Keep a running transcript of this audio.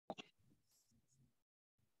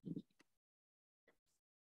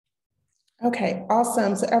Okay,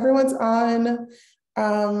 awesome. So everyone's on.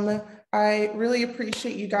 I really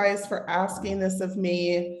appreciate you guys for asking this of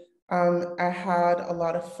me. I had a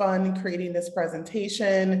lot of fun creating this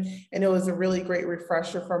presentation, and it was a really great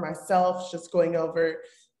refresher for myself, just going over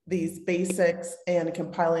these basics and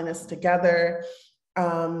compiling this together.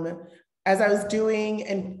 As I was doing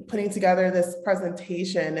and putting together this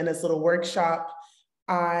presentation and this little workshop,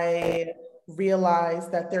 I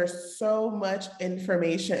realized that there's so much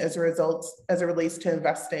information as it relates to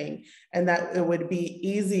investing, and that it would be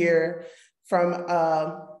easier from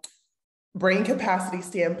a brain capacity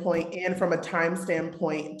standpoint and from a time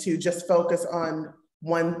standpoint to just focus on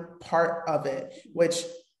one part of it, which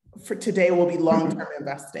for today will be long-term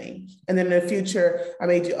investing. And then in the future, I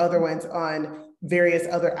may do other ones on various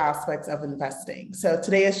other aspects of investing. So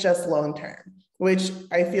today is just long-term, which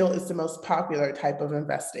I feel is the most popular type of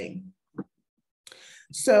investing.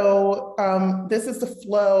 So this is the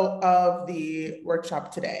flow of the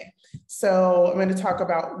workshop today. So I'm going to talk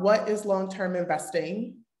about what is long-term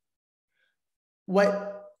investing,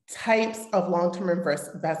 what types of long-term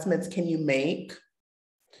investments can you make,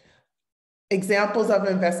 examples of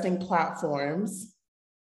investing platforms,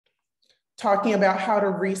 talking about how to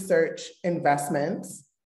research investments,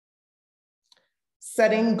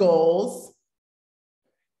 setting goals,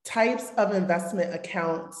 types of investment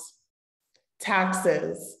accounts,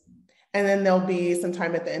 taxes, and then there'll be some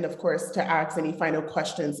time at the end, of course, to ask any final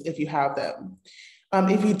questions if you have them.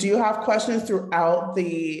 If you do have questions throughout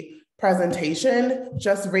the presentation,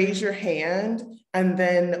 just raise your hand. And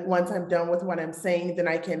then once I'm done with what I'm saying, then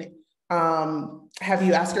I can have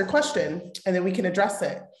you ask your question and then we can address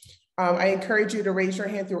it. I encourage you to raise your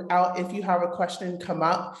hand throughout if you have a question come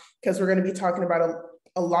up, because we're going to be talking about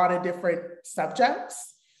a lot of different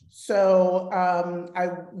subjects. So I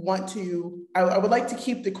would like to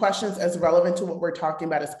keep the questions as relevant to what we're talking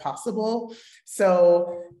about as possible.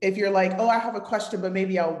 So if you're like, oh, I have a question, but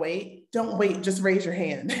maybe I'll wait, don't wait, just raise your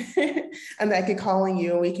hand. And I can call on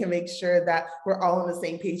you and we can make sure that we're all on the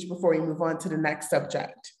same page before we move on to the next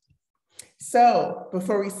subject. So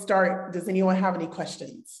before we start, does anyone have any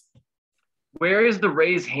questions? Where is the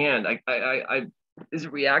raise hand? Is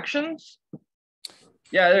it reactions?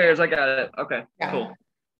 Yeah, there it is. I got it. Okay, yeah. Cool.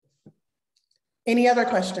 Any other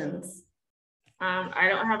questions? I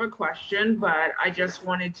don't have a question, but I just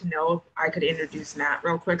wanted to know if I could introduce Nat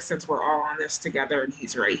real quick since we're all on this together and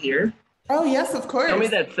he's right here. Oh, yes, of course. Tell me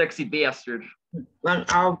that sexy bastard.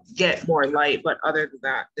 I'll get more light, but other than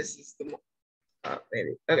that, this is the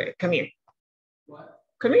maybe. Okay, come here. What?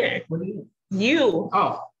 Come here. What do you? You.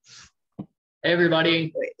 Oh. Hey,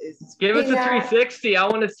 everybody. Give us a 360. I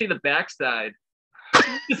want to see the backside.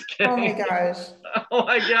 Just kidding. Oh my gosh. Oh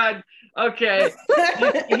my God. Okay.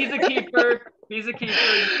 He's a keeper. He's a keeper.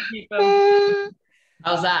 You can keep him.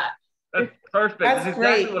 How's that? That's perfect. That's That's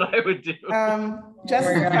great. exactly what I would do. Just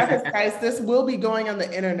to preface, guys, this will be going on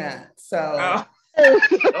the internet. So. Oh.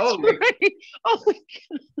 Oh my God.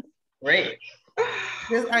 Great.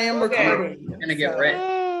 I am recording. You're gonna get rich.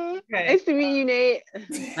 Okay. Nice to meet you, Nate.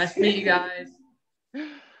 Nice to meet you guys.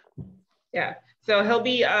 Yeah. So he'll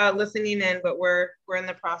be listening in, but we're in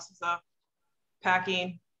the process of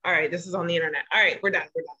packing. All right, this is on the internet. All right, we're done.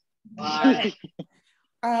 Bye.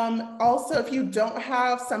 Also, if you don't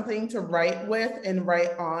have something to write with and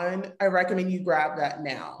write on, I recommend you grab that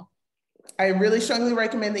now. I really strongly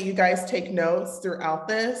recommend that you guys take notes throughout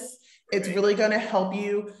this. It's really going to help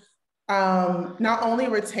you not only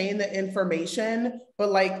retain the information, but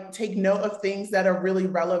like take note of things that are really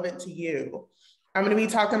relevant to you. I'm going to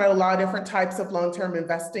be talking about a lot of different types of long-term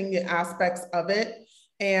investing aspects of it.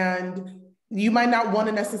 And you might not want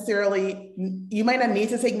to necessarily, you might not need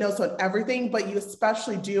to take notes on everything, but you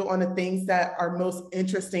especially do on the things that are most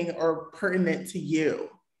interesting or pertinent to you.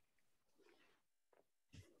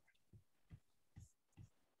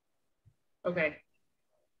 Okay.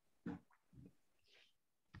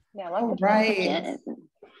 Yeah, I like all right.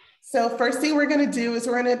 So first thing we're going to do is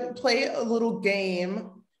we're going to play a little game.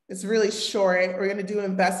 It's really short. We're going to do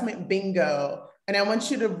investment bingo. And I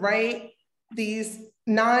want you to write these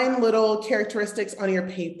 9 little characteristics on your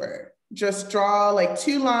paper. Just draw like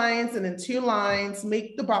 2 lines and then 2 lines,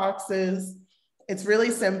 make the boxes. It's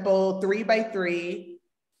really simple, 3 by 3.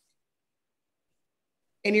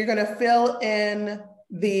 And you're going to fill in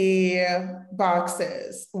the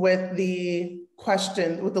boxes with the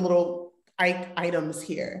question, with the little items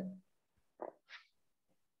here.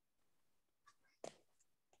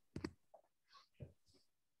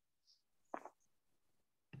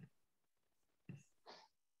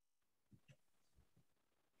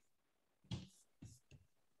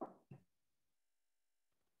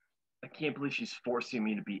 can't believe she's forcing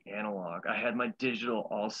me to be analog. I had my digital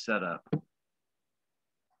all set up.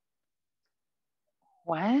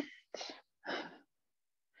 What?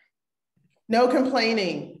 No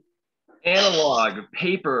complaining. Analog,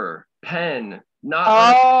 paper, pen, not Oh.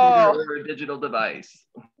 on a computer or a digital device.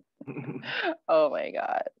 Oh my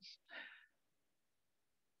God.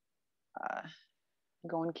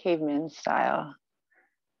 Going caveman style.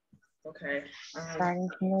 Okay. Starting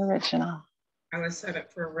from the original. I was set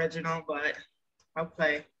up for original, but I'll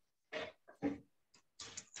play.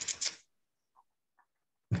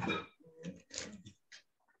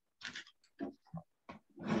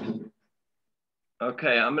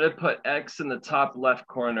 Okay, I'm gonna put X in the top left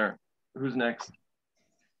corner. Who's next?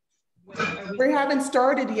 We haven't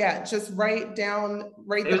started yet. Just write the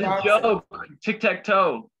It was a boxes. joke.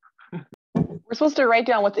 Tic-tac-toe. We're supposed to write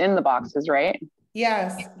down what's in the boxes, right?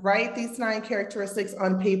 Yes, write these 9 characteristics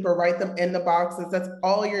on paper, write them in the boxes. That's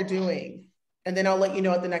all you're doing. And then I'll let you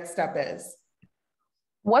know what the next step is.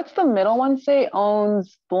 What's the middle one say?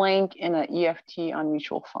 Owns blank in an EFT on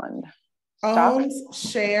mutual fund. Stop. Owns,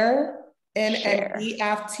 share, in Share. an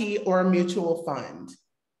EFT or mutual fund.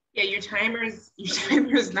 Yeah, your timer's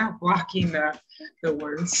not blocking the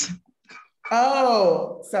words.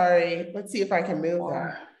 Oh, sorry. Let's see if I can move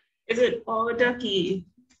that. Is it oh ducky?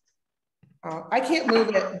 I can't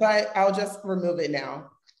move it, but I'll just remove it now.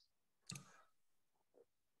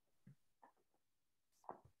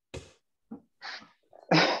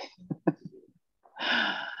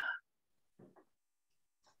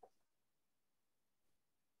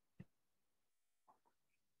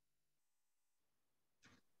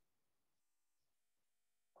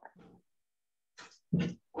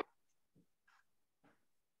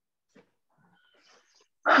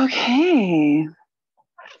 Okay.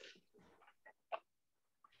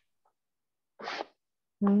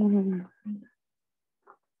 Mm.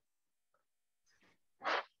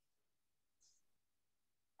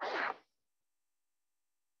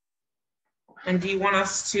 And do you want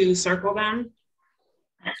us to circle them?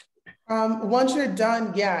 Once you're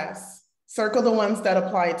done, yes. Circle the ones that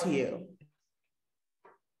apply to you.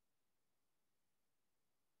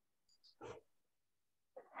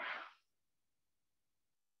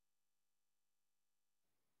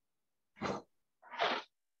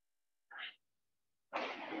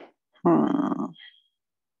 Hmm.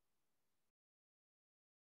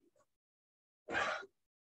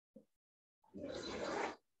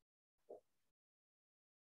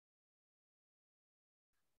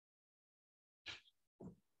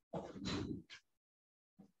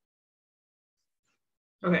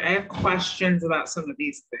 Okay, I have questions about some of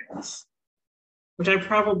these things, which I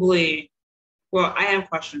probably, well, I have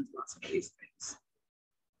questions about some of these things.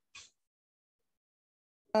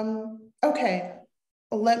 Okay,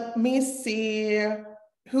 let me see.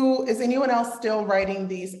 Is anyone else still writing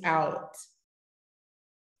these out?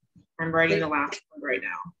 I'm writing the last one right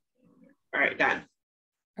now. All right, done.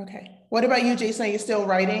 Okay, what about you, Jason? Are you still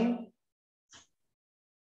writing?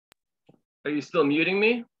 Are you still muting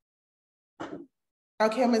me?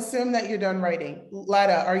 Okay, I'm assuming that you're done writing.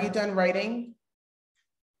 Letta, are you done writing?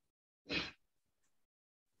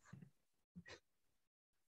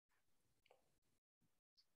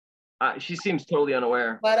 She seems totally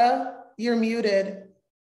unaware. Letta, you're muted.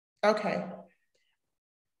 Okay.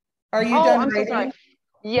 Are you Oh, done I'm so writing? sorry.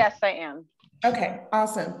 Yes, I am. Okay,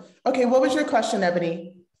 awesome. Okay, what was your question,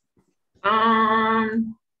 Ebony?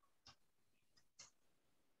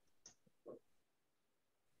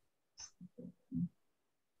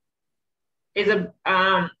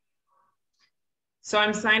 So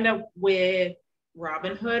I'm signed up with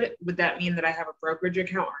Robinhood. Would that mean that I have a brokerage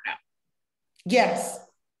account or no? Yes.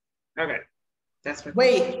 Okay, that's my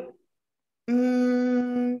Wait.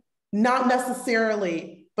 Not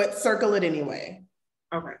necessarily, but circle it anyway.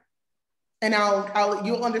 Okay. And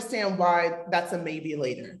you'll understand why that's a maybe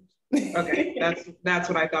later. Okay, that's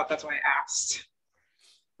what I thought. That's why I asked.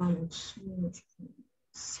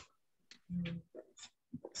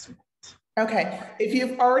 Okay, if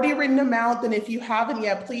you've already written them out, then if you haven't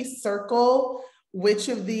yet, please circle which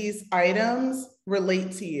of these items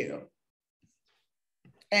relate to you.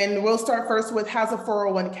 And we'll start first with has a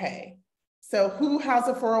 401k. So who has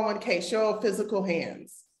a 401k? Show of physical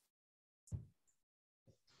hands.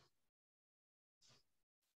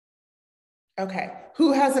 Okay,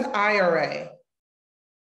 who has an IRA?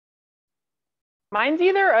 Mine's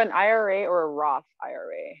either an IRA or a Roth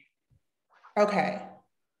IRA. Okay.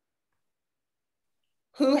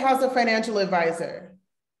 Who has a financial advisor?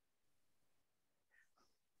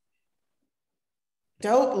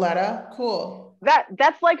 Dope, Letta, cool.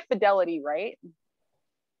 That's like Fidelity, right?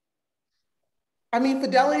 I mean,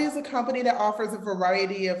 Fidelity is a company that offers a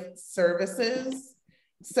variety of services.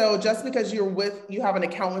 So just because you have an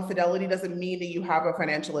account with Fidelity doesn't mean that you have a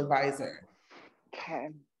financial advisor. Okay.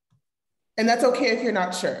 And that's okay if you're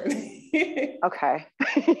not sure. Okay.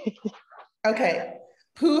 Okay.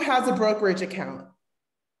 Who has a brokerage account?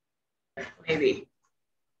 Maybe.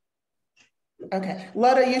 Okay.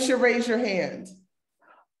 Letta, you should raise your hand.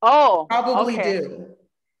 Oh, Probably okay. do.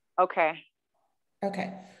 Okay.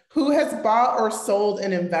 Okay. Who has bought or sold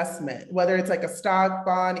an investment, whether it's like a stock,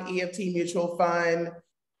 bond, EFT, mutual fund,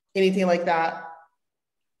 anything like that?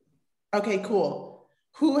 Okay, cool.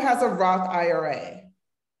 Who has a Roth IRA?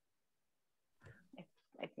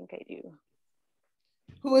 I think I do.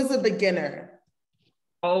 Who is a beginner?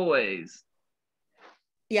 Always.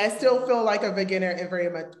 Yeah, I still feel like a beginner in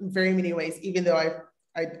very many ways, even though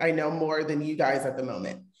I know more than you guys at the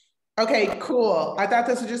moment. Okay, cool. I thought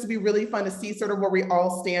this would just be really fun to see sort of where we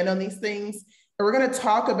all stand on these things. And we're going to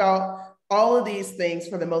talk about all of these things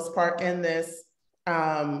for the most part in this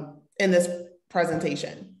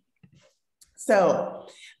presentation. So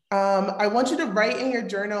I want you to write in your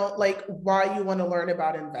journal like why you want to learn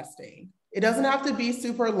about investing. It doesn't have to be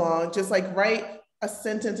super long, just like write a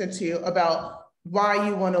sentence or two about why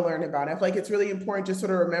you want to learn about it. I feel like it's really important to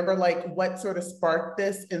sort of remember like what sort of sparked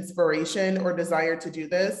this inspiration or desire to do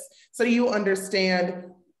this, so you understand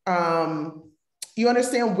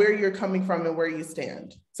where you're coming from and where you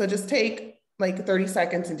stand. So just take like 30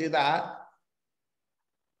 seconds and do that.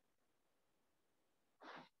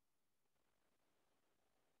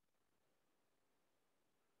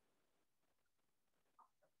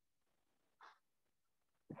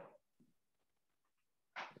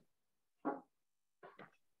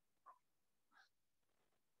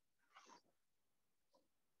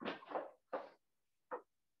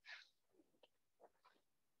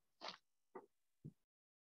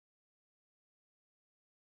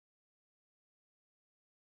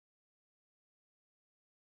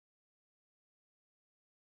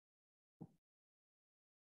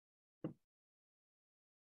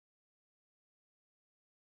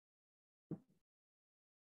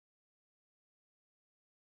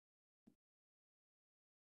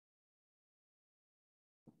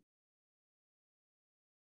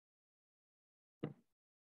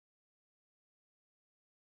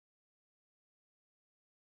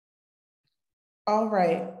 All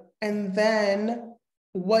right. And then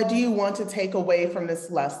what do you want to take away from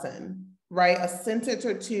this lesson? Write a sentence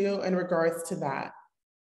or two in regards to that.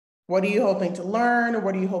 What are you hoping to learn?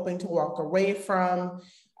 What are you hoping to walk away from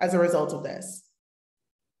as a result of this?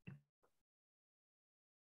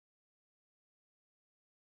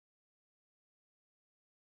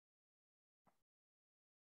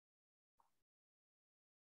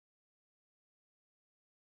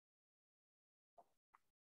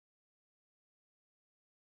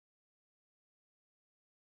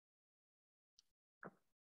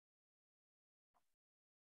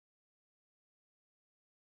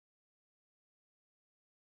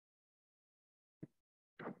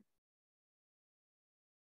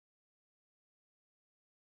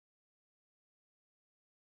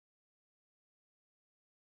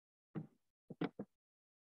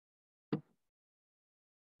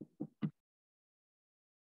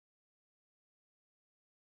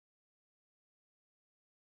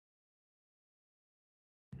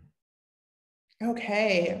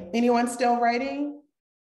 Okay, anyone still writing?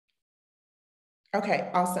 Okay,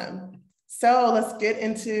 awesome. So let's get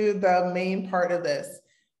into the main part of this.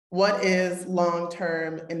 What is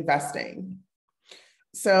long-term investing?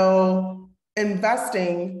 So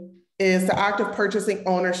investing is the act of purchasing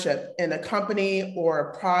ownership in a company or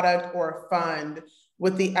a product or a fund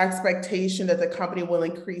with the expectation that the company will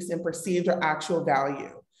increase in perceived or actual value.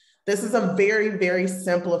 This is a very, very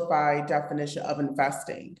simplified definition of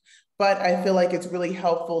investing, but I feel like it's really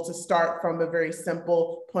helpful to start from a very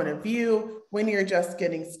simple point of view when you're just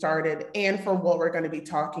getting started and for what we're going to be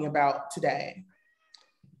talking about today.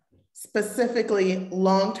 Specifically,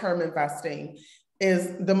 long-term investing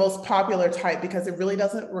is the most popular type because it really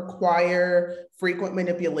doesn't require frequent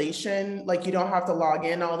manipulation. Like you don't have to log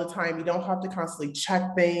in all the time. You don't have to constantly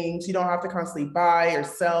check things. You don't have to constantly buy or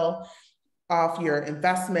sell off your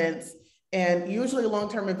investments. And usually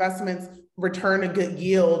long-term investments return a good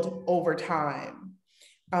yield over time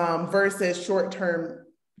versus short-term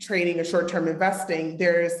trading or short-term investing.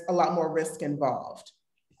 There's a lot more risk involved.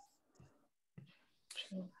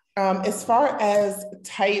 As far as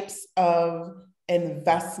types of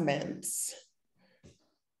investments,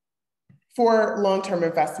 for long-term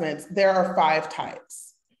investments, there are 5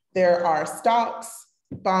 types. There are stocks,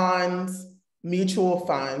 bonds, mutual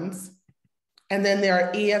funds, and then there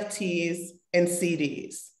are EFTs and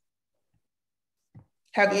CDs.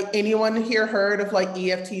 Have anyone here heard of like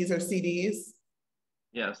EFTs or CDs?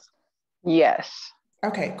 Yes. Yes.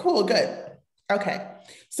 Okay, cool, good. Okay,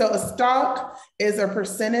 so a stock is a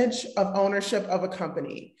percentage of ownership of a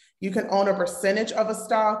company. You can own a percentage of a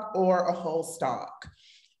stock or a whole stock.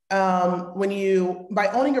 By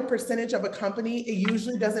owning a percentage of a company, it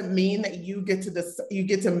usually doesn't mean that you get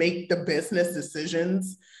to make the business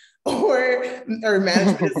decisions or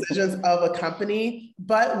management decisions of a company.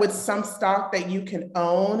 But with some stock that you can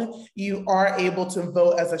own, you are able to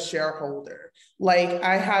vote as a shareholder. Like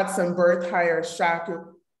I had some Berkshire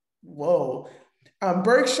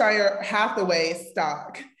Hathaway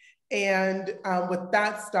stock. And with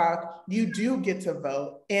that stock, you do get to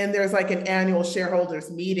vote. And there's like an annual shareholders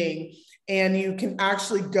meeting, and you can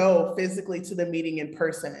actually go physically to the meeting in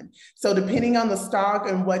person. So depending on the stock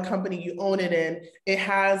and what company you own it in, it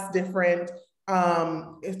has different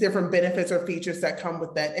benefits or features that come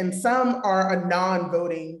with that. And some are a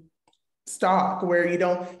non-voting stock where you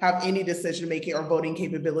don't have any decision-making or voting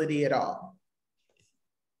capability at all.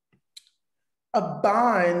 A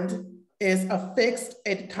bond is a fixed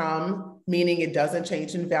income, meaning it doesn't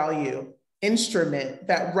change in value, instrument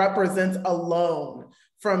that represents a loan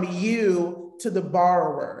from you to the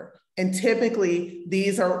borrower. And typically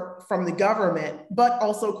these are from the government, but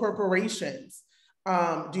also corporations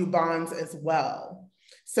do bonds as well.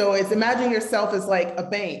 So it's imagine yourself as like a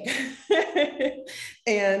bank.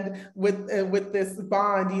 And with this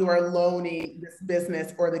bond, you are loaning this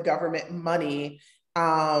business or the government money,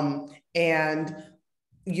 and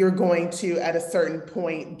you're going to, at a certain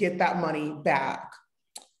point, get that money back.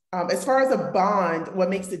 As far as a bond, what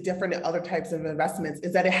makes it different than other types of investments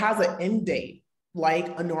is that it has an end date,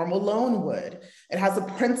 like a normal loan would. It has a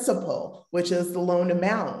principal, which is the loan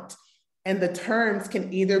amount. And the terms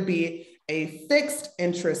can either be a fixed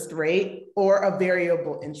interest rate or a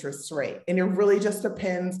variable interest rate. And it really just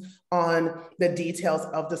depends on the details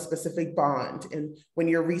of the specific bond. And when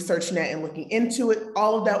you're researching it and looking into it,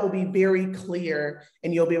 all of that will be very clear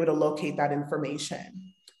and you'll be able to locate that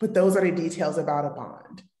information. But those are the details about a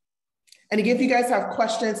bond. And again, if you guys have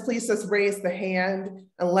questions, please just raise the hand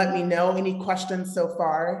and let me know. Any questions so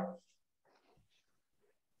far?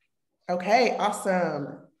 Okay,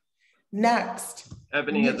 awesome. Next.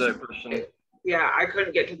 Ebony has a question. Yeah, I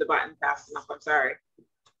couldn't get to the button fast enough. I'm sorry.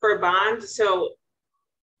 For bonds, so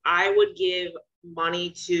I would give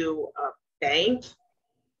money to a bank.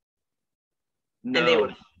 No. And they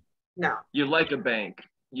would, no. You like a bank.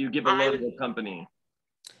 You give a loan to a company.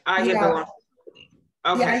 I give a loan.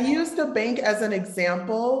 Okay. Yeah, I used a bank as an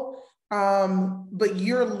example, but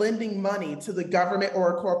you're lending money to the government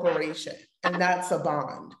or a corporation, and that's a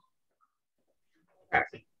bond.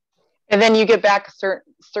 Okay. And then you get back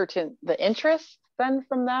certain the interest then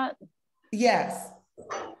from that? Yes.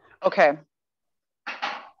 Okay.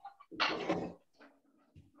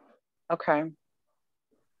 Okay.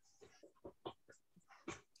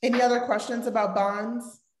 Any other questions about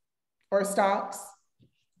bonds or stocks?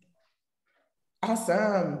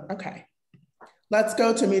 Awesome. Okay. Let's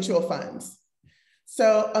go to mutual funds.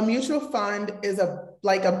 So a mutual fund is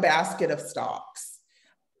like a basket of stocks.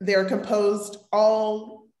 They're composed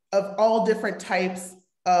of all different types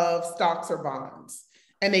of stocks or bonds,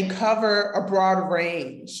 and they cover a broad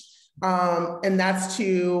range, and that's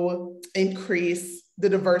to increase the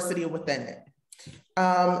diversity within it.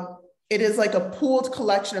 It is like a pooled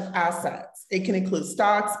collection of assets. It can include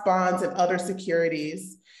stocks, bonds, and other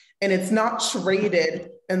securities, and it's not traded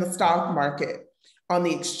in the stock market on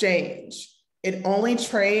the exchange. It only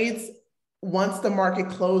trades once the market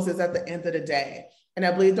closes at the end of the day. And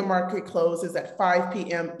I believe the market closes at 5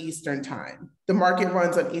 p.m. Eastern time. The market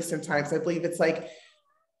runs on Eastern time. So I believe it's like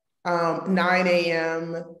 9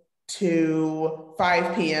 a.m. to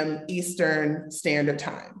 5 p.m. Eastern Standard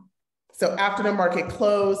Time. So after the market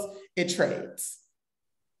close, it trades.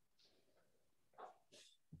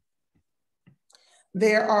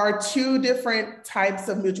 There are two different types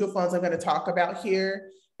of mutual funds I'm going to talk about here.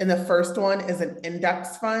 And the first one is an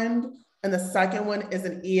index fund. And the second one is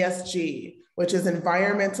an ESG, which is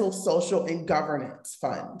Environmental, Social, and Governance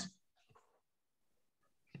Fund.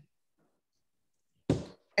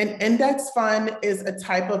 An index fund is a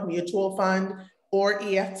type of mutual fund or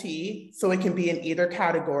EFT, so it can be in either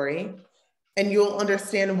category. And you'll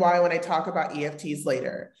understand why when I talk about EFTs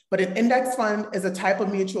later. But an index fund is a type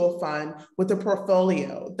of mutual fund with a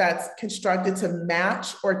portfolio that's constructed to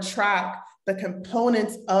match or track the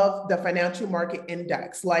components of the financial market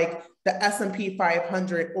index, like the S&P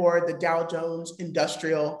 500 or the Dow Jones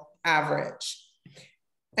Industrial Average.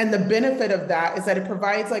 And the benefit of that is that it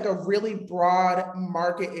provides like a really broad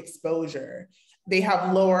market exposure. They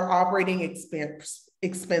have lower operating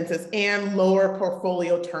expenses and lower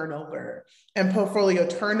portfolio turnover. And portfolio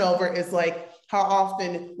turnover is like how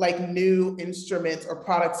often like new instruments or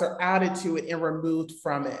products are added to it and removed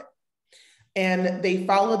from it. And they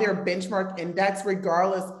follow their benchmark index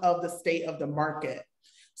regardless of the state of the market.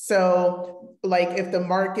 So like if the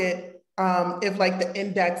market, if like the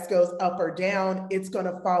index goes up or down, it's going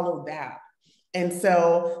to follow that. And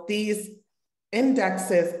so these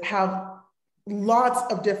indexes have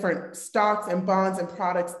lots of different stocks and bonds and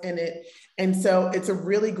products in it. And so it's a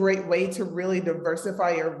really great way to really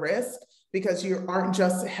diversify your risk because you aren't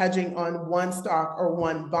just hedging on one stock or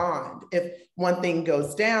one bond. If one thing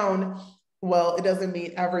goes down, well, it doesn't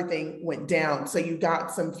mean everything went down. So you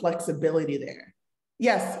got some flexibility there.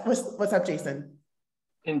 Yes, what's up, Jason?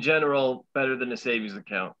 In general, better than a savings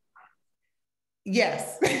account.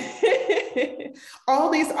 Yes. All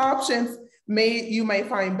these options you might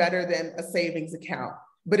find better than a savings account,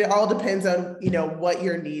 but it all depends on, you know, what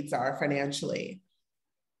your needs are financially.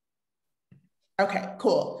 Okay,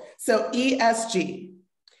 cool. So ESG.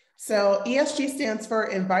 So ESG stands for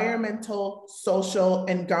environmental, social,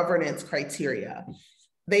 and governance criteria.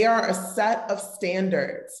 They are a set of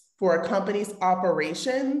standards for a company's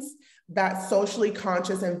operations that socially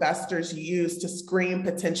conscious investors use to screen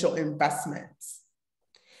potential investments.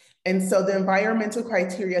 And so the environmental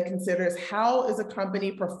criteria considers how is a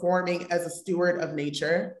company performing as a steward of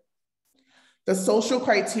nature. The social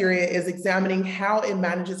criteria is examining how it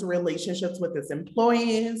manages relationships with its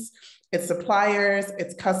employees, its suppliers,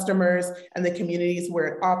 its customers, and the communities where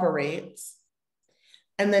it operates.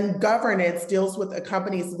 And then governance deals with a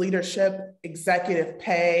company's leadership, executive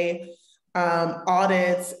pay,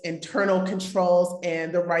 audits, internal controls,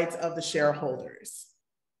 and the rights of the shareholders.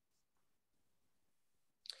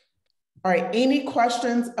 All right, any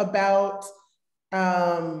questions about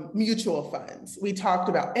mutual funds? We talked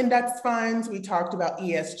about index funds, we talked about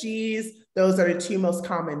ESGs. Those are the two most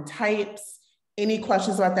common types. Any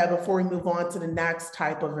questions about that before we move on to the next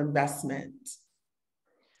type of investment?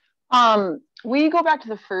 We go back to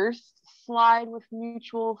the first slide with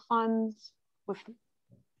mutual funds, with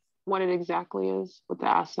what it exactly is, with the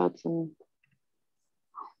assets and.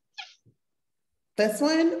 This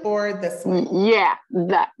one or this one? Yeah,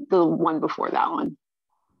 the one before that one.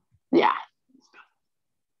 Yeah.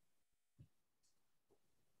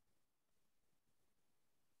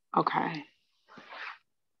 Okay.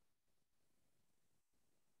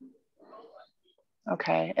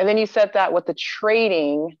 Okay, and then you said that with the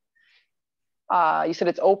trading, you said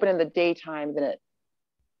it's open in the daytime, then it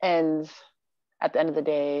ends at the end of the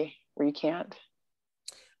day where you can't.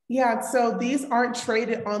 Yeah, so these aren't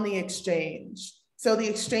traded on the exchange. So the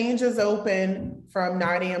exchange is open from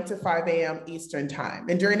 9 a.m. to 5 a.m. Eastern time.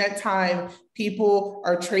 And during that time, people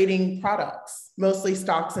are trading products, mostly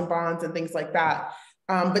stocks and bonds and things like that.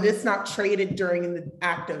 But it's not traded during the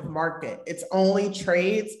active market. It's only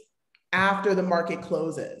trades after the market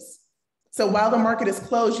closes. So while the market is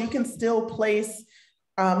closed, you can still place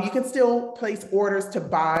orders to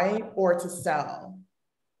buy or to sell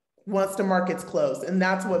once the market's closed. And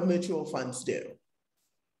that's what mutual funds do.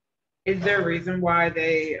 Is there a reason why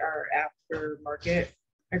they are after market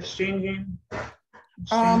exchanging?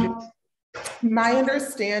 My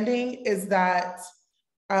understanding is that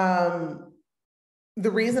the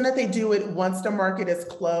reason that they do it once the market is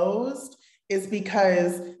closed is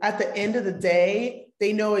because at the end of the day,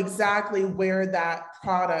 they know exactly where that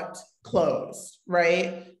product closed,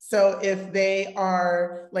 right? So if they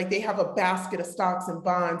are like, they have a basket of stocks and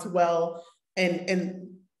bonds, well, and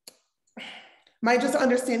my just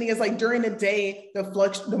understanding is like during the day,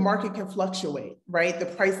 the market can fluctuate, right? The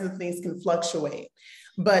prices of things can fluctuate.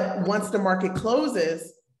 But once the market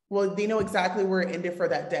closes, well, they know exactly where it ended for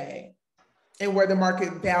that day and where the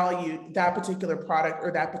market valued that particular product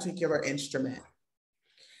or that particular instrument.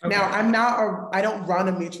 Okay. Now, I don't run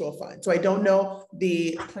a mutual fund, so I don't know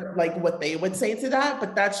what they would say to that,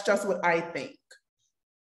 but that's just what I think.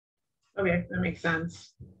 Okay, that makes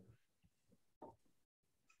sense.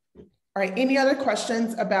 All right, any other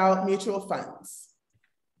questions about mutual funds?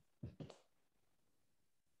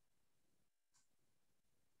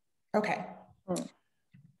 Okay.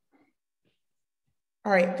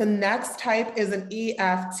 All right, the next type is an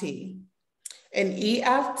EFT. An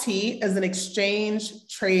EFT is an exchange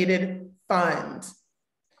traded fund.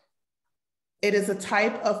 It is a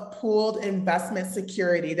type of pooled investment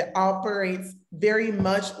security that operates very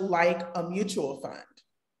much like a mutual fund.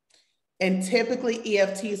 And typically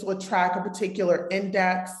EFTs will track a particular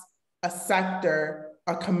index, a sector,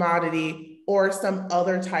 a commodity, or some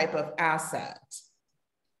other type of asset.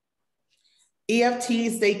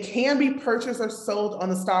 EFTs, they can be purchased or sold on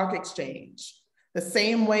the stock exchange, the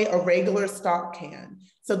same way a regular stock can.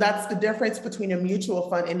 So that's the difference between a mutual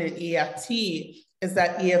fund and an EFT, is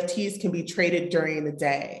that EFTs can be traded during the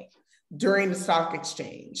day, during the stock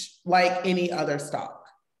exchange, like any other stock.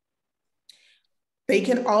 They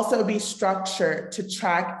can also be structured to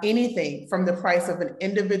track anything from the price of an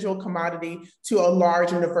individual commodity to a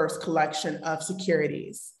large and diverse collection of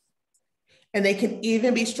securities. And they can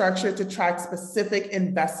even be structured to track specific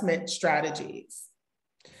investment strategies.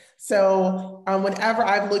 So whenever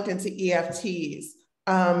I've looked into EFTs,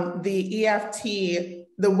 the EFT,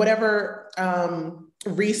 the whatever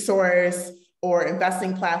resource or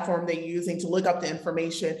investing platform they're using to look up the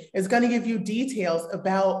information is going to give you details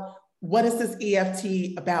about what is this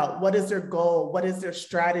EFT about? What is their goal? What is their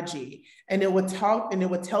strategy? And it would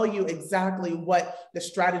tell you exactly what the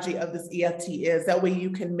strategy of this EFT is. That way you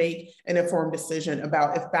can make an informed decision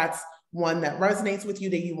about if that's one that resonates with you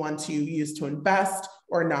that you want to use to invest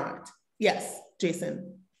or not. Yes,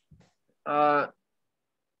 Jason.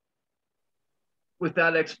 With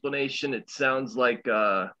that explanation, it sounds like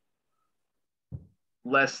a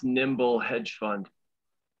less nimble hedge fund.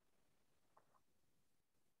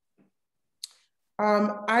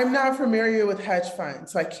 I'm not familiar with hedge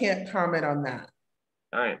funds, so I can't comment on that.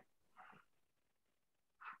 All right.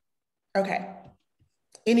 Okay.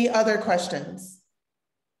 Any other questions?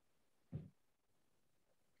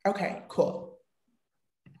 Okay, cool.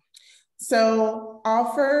 So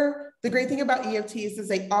the great thing about EFTs is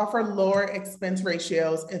they offer lower expense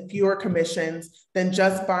ratios and fewer commissions than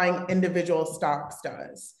just buying individual stocks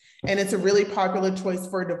does. And it's a really popular choice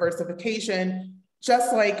for diversification,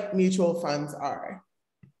 just like mutual funds are.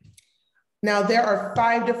 Now, there are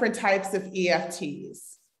 5 different types of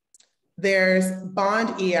EFTs. There's bond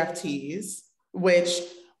EFTs, which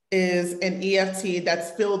is an EFT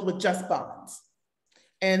that's filled with just bonds.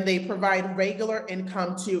 And they provide regular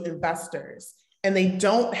income to investors. And they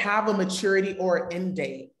don't have a maturity or end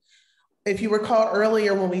date. If you recall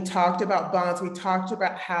earlier when we talked about bonds, we talked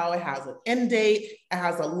about how it has an end date, it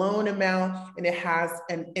has a loan amount, and it has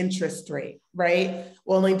an interest rate, right?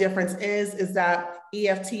 Well, the only difference is that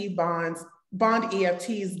bond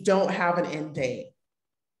EFTs don't have an end date.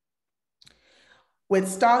 With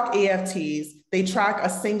stock EFTs, they track a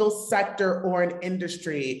single sector or an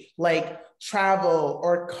industry like travel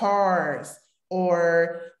or cars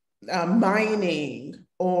or mining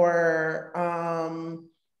or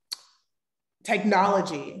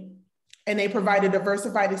technology, and they provide a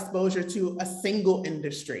diversified exposure to a single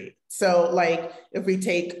industry. So like if we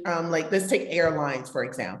take, let's take airlines, for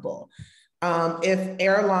example.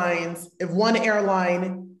 If one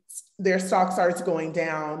airline, their stock starts going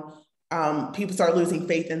down, people start losing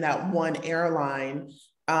faith in that one airline,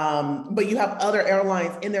 but you have other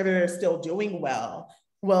airlines in there that are still doing well.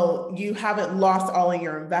 Well, you haven't lost all of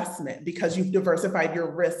your investment because you've diversified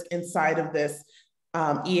your risk inside of this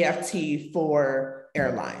EFT for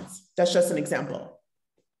airlines. That's just an example.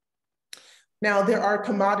 Now, there are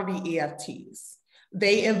commodity EFTs.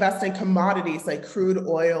 They invest in commodities like crude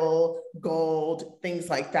oil, gold, things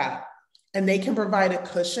like that. And they can provide a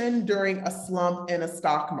cushion during a slump in a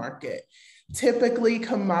stock market. Typically,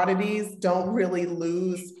 commodities don't really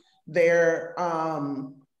lose their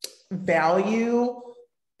value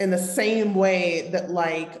in the same way that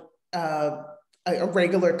like a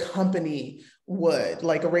regular company would,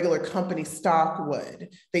 like a regular company stock would.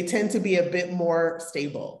 They tend to be a bit more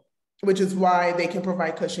stable, which is why they can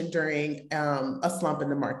provide cushion during a slump in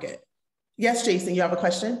the market. Yes, Jason, you have a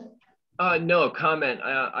question? No, comment.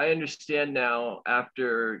 I understand now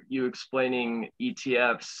after you explaining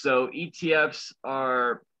ETFs. So ETFs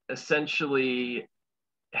are essentially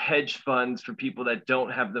hedge funds for people that don't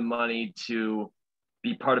have the money to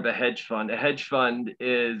be part of a hedge fund. A hedge fund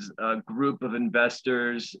is a group of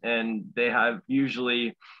investors, and they have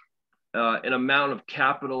usually an amount of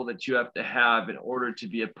capital that you have to have in order to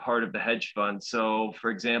be a part of the hedge fund. So for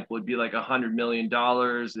example, it'd be like $100 million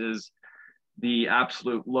is the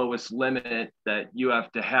absolute lowest limit that you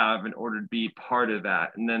have to have in order to be part of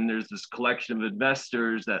that. And then there's this collection of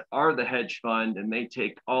investors that are the hedge fund, and they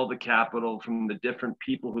take all the capital from the different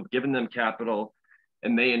people who've given them capital,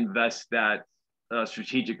 and they invest that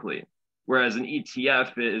strategically. Whereas an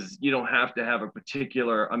ETF is, you don't have to have a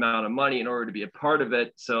particular amount of money in order to be a part of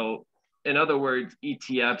it. So in other words,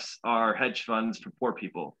 ETFs are hedge funds for poor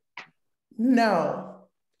people. No,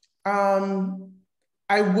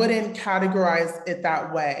 I wouldn't categorize it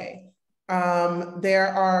that way. There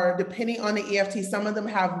are, depending on the EFT, some of them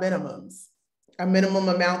have minimums. a minimum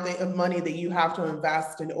amount of money that you have to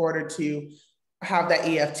invest in order to have that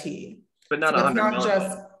EFT. But not so 100 it's not million.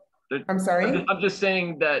 just, I'm sorry? I'm just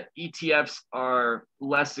saying that ETFs are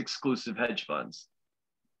less exclusive hedge funds.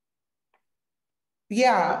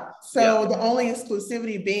 Yeah, so the only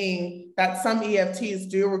exclusivity being that some EFTs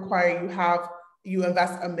do require you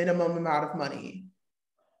invest a minimum amount of money,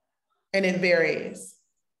 and it varies.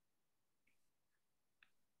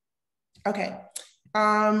 Okay,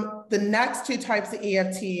 the next two types of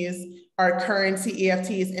EFTs are currency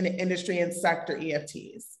EFTs and industry and sector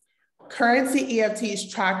EFTs. Currency EFTs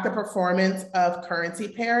track the performance of currency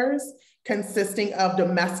pairs consisting of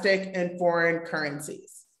domestic and foreign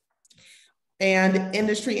currencies. And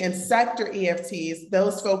industry and sector EFTs,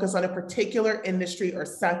 those focus on a particular industry or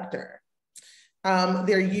sector.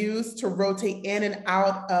 They're used to rotate in and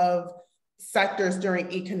out of sectors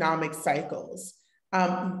during economic cycles.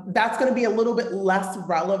 That's going to be a little bit less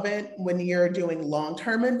relevant when you're doing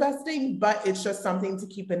long-term investing, but it's just something to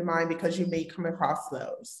keep in mind because you may come across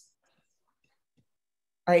those.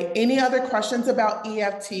 All right, any other questions about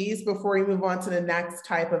EFTs before we move on to the next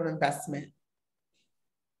type of investment?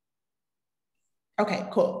 Okay,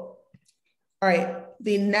 cool. All right,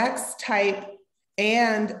 the next type,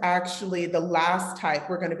 and actually the last type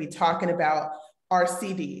we're going to be talking about, are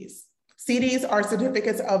CDs. CDs are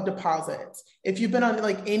certificates of deposits. If you've been on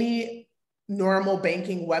like any normal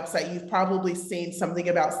banking website, you've probably seen something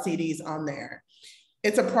about CDs on there.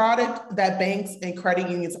 It's a product that banks and credit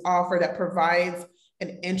unions offer that provides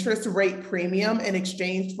an interest rate premium in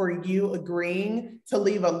exchange for you agreeing to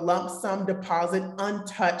leave a lump sum deposit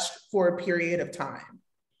untouched for a period of time.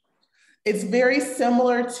 It's very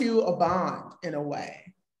similar to a bond in a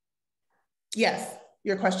way. Yes,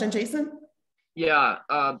 your question, Jason? Yeah,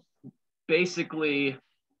 basically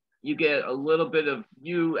you get a little bit of,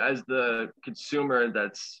 you as the consumer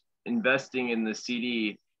that's investing in the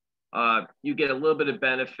CD, you get a little bit of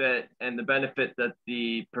benefit, and the benefit that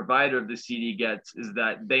the provider of the CD gets is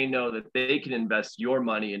that they know that they can invest your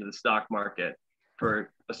money into the stock market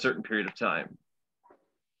for a certain period of time.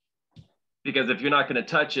 Because if you're not going to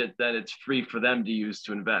touch it, then it's free for them to use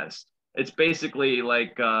to invest. It's basically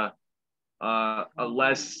like a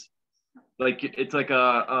less, like it's like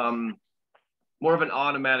a more of an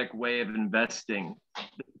automatic way of investing.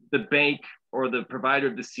 The bank or the provider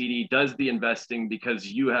of the CD does the investing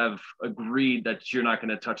because you have agreed that you're not going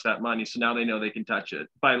to touch that money. So now they know they can touch it.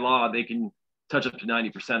 By law, they can touch up to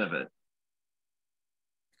 90% of it.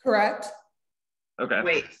 Correct. Okay.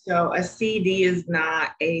 Wait, so a CD is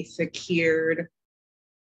not a secured,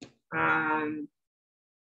 I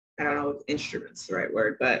don't know if instrument's the right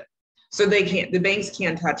word, but so they can't, the banks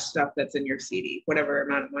can't touch stuff that's in your CD, whatever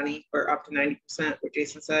amount of money, or up to 90%, what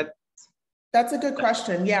Jason said. That's a good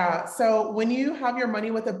question. Yeah. So when you have your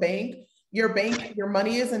money with a bank, your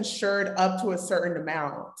money is insured up to a certain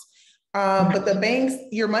amount. But the banks,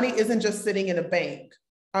 your money isn't just sitting in a bank.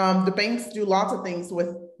 The banks do lots of things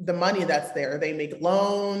with the money that's there. They make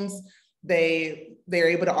loans, they're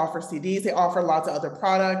able to offer CDs, they offer lots of other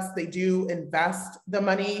products, they do invest the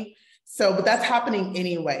money. So, but that's happening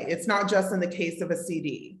anyway. It's not just in the case of a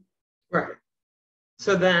CD. Right.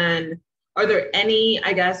 So then, are there anything,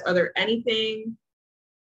 I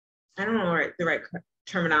don't know the right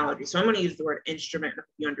terminology, so I'm going to use the word instrument if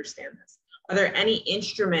you understand this. Are there any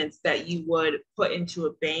instruments that you would put into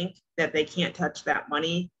a bank that they can't touch that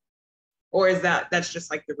money? Or is that's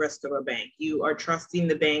just like the risk of a bank? You are trusting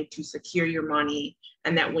the bank to secure your money,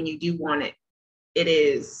 and that when you do want it, it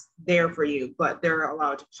is there for you, but they're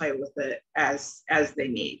allowed to play with it as they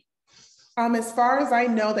need. As far as I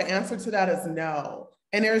know, the answer to that is no.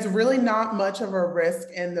 And there's really not much of a risk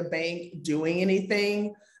in the bank doing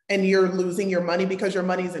anything and you're losing your money because your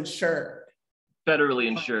money's insured. Federally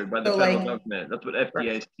insured by the federal government. That's what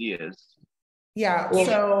FDIC is. Yeah.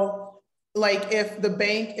 So like if the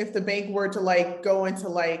bank were to like go into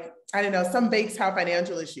like, I don't know, some banks have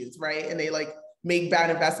financial issues, right? And they like make bad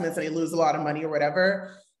investments and they lose a lot of money or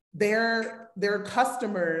whatever. Their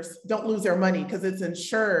customers don't lose their money because it's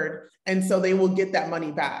insured. And so they will get that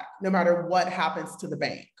money back no matter what happens to the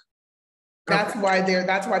bank. That's why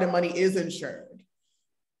the money is insured.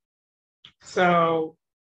 So,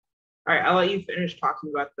 all right, I'll let you finish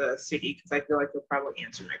talking about the CD because I feel like you'll probably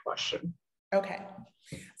answer my question. Okay.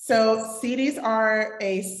 So CDs are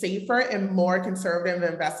a safer and more conservative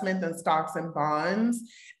investment than stocks and bonds.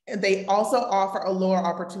 And they also offer a lower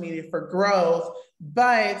opportunity for growth,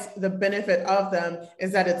 but the benefit of them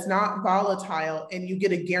is that it's not volatile and you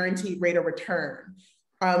get a guaranteed rate of return.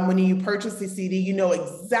 When you purchase the CD, you know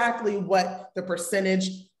exactly what the percentage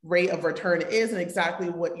rate of return is and exactly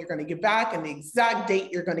what you're going to get back and the exact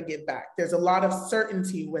date you're going to get back. There's a lot of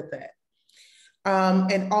certainty with it.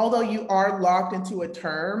 And although you are locked into a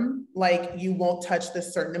term, like you won't touch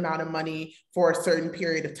this certain amount of money for a certain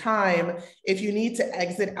period of time, if you need to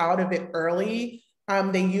exit out of it early,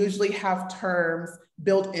 they usually have terms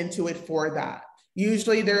built into it for that.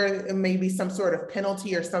 Usually there may be some sort of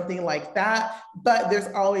penalty or something like that, but there's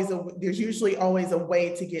usually always a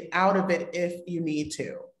way to get out of it if you need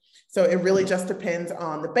to. So it really just depends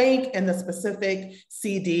on the bank and the specific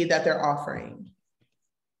CD that they're offering.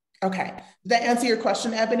 Okay, did that answer your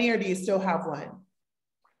question, Ebony, or do you still have one?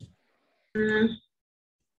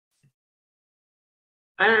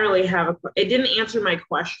 I don't really have it didn't answer my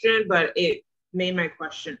question, but it made my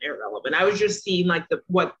question irrelevant. I was just seeing like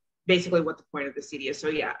basically what the point of the CD is. So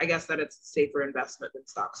yeah, I guess that it's a safer investment than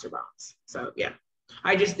stocks or bonds. So yeah,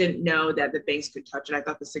 I just didn't know that the banks could touch it. I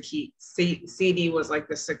thought the CD was like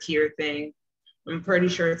the secure thing. I'm pretty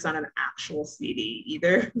sure it's not an actual CD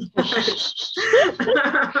either.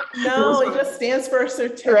 No, it just stands for a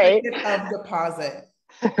certificate of deposit.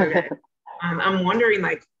 Okay. I'm wondering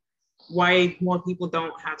like why more people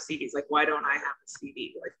don't have CDs. Like why don't I have a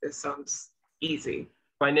CD? Like this sounds easy.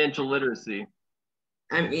 Financial literacy.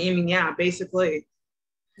 I mean, yeah, basically.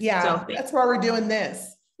 Yeah, so that's why we're doing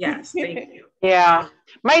this. Yes, thank you. Yeah,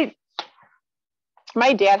 my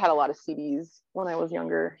dad had a lot of CDs when I was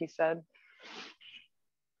younger. He said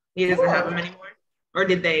he doesn't have them anymore, or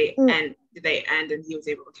did they end? Did they end and he was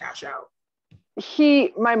able to cash out?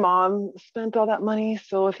 My mom spent all that money,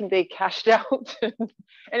 so I think they cashed out.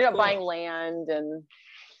 Ended up buying land, and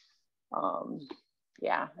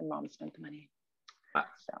yeah, and mom spent the money.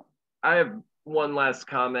 So I have one last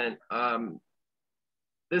comment.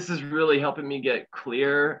 This is really helping me get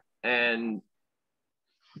clear, and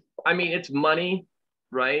I mean, it's money,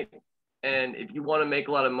 right? And if you want to make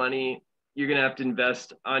a lot of money, you're going to have to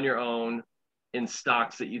invest on your own in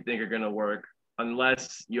stocks that you think are going to work,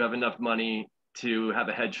 unless you have enough money to have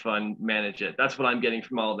a hedge fund manage it. That's what I'm getting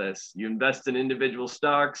from all this. You invest in individual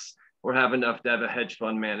stocks or have enough to have a hedge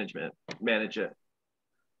fund manage it.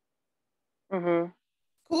 Mm-hmm.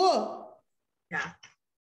 Cool. Yeah.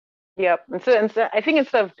 Yep. And so I think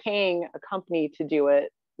instead of paying a company to do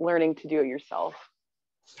it, learning to do it yourself.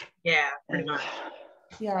 Yeah, pretty much.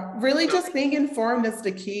 Yeah, really just being informed is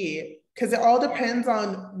the key, because it all depends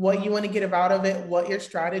on what you want to get out of it, what your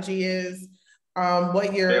strategy is, what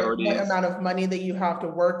amount of money that you have to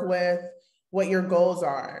work with, what your goals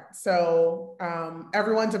are. So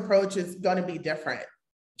everyone's approach is going to be different,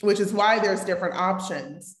 which is why there's different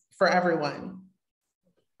options for everyone.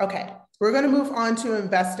 Okay, we're going to move on to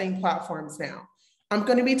investing platforms now. I'm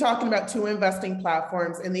going to be talking about 2 investing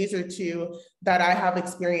platforms, and these are 2 that I have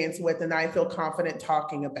experience with and I feel confident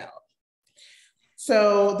talking about.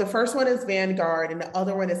 So the first one is Vanguard and the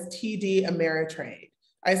other one is TD Ameritrade.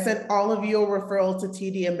 I sent all of you a referral to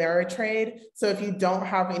TD Ameritrade. So if you don't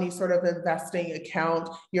have any sort of investing account,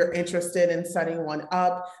 you're interested in setting one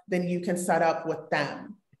up, then you can set up with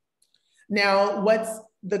them. Now, what's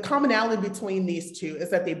the commonality between these 2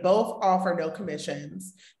 is that they both offer no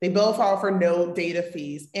commissions, they both offer no data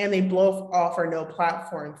fees, and they both offer no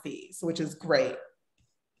platform fees, which is great.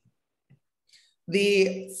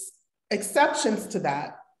 The exceptions to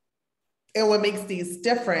that, and what makes these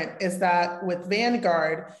different, is that with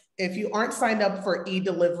Vanguard, if you aren't signed up for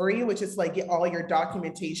e-delivery, which is like get all your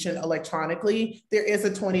documentation electronically, there is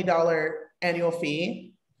a $20 annual fee.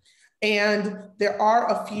 And there are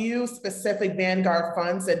a few specific Vanguard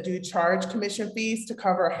funds that do charge commission fees to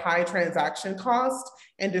cover high transaction costs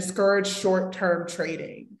and discourage short-term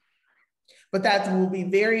trading. But that will be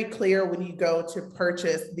very clear when you go to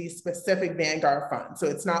purchase these specific Vanguard funds. So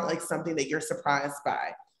it's not like something that you're surprised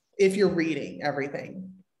by if you're reading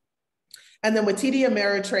everything. And then with TD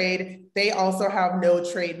Ameritrade, they also have no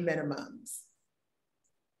trade minimums.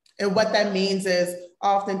 And what that means is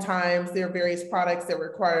oftentimes there are various products that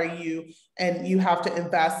require you, and you have to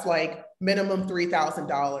invest like minimum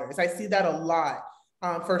 $3,000. I see that a lot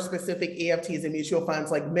for specific EFTs and mutual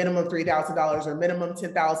funds, like minimum $3,000 or minimum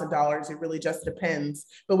 $10,000. It really just depends.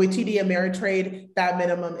 But with TD Ameritrade, that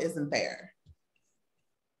minimum isn't there.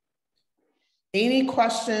 Any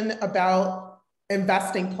question about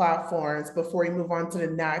investing platforms before we move on to the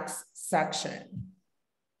next section?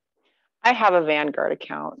 I have a Vanguard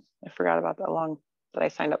account. I forgot about that I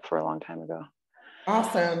signed up for a long time ago.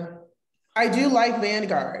 Awesome. I do like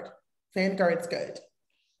Vanguard. Vanguard's good.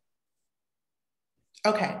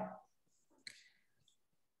 Okay.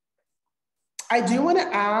 I do want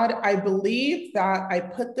to add, I believe that I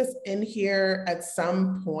put this in here at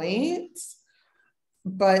some point.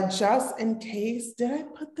 But just in case, did I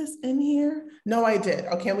put this in here? No, I did.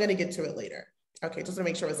 Okay, I'm gonna get to it later. Okay, just to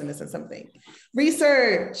make sure I wasn't missing something.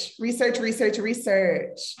 Research.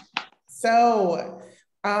 So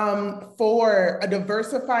for a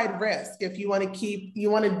diversified risk, if you want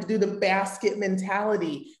to do the basket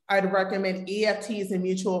mentality, I'd recommend EFTs and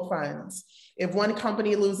mutual funds. If one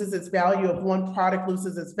company loses its value, if one product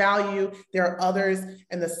loses its value, there are others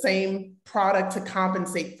in the same product to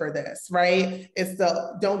compensate for this, right? It's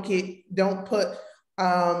the don't put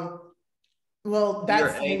well,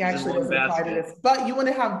 that saying actually doesn't apply to this, but you want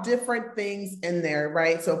to have different things in there,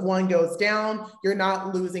 right? So if one goes down, you're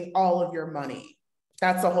not losing all of your money.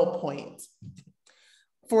 That's the whole point.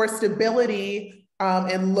 For stability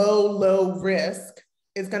and low risk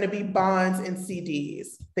is going to be bonds and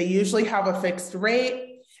CDs. They usually have a fixed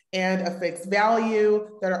rate and a fixed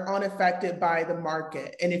value that are unaffected by the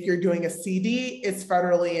market. And if you're doing a CD, it's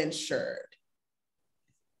federally insured.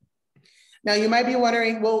 Now you might be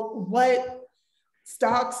wondering, well, what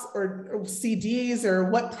stocks or CDs or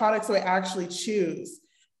what products do I actually choose?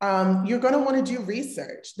 You're going to want to do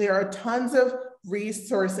research. There are tons of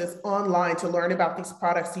resources online to learn about these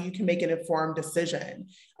products so you can make an informed decision.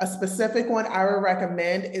 A specific one I would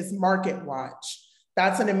recommend is Market Watch.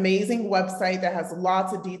 That's an amazing website that has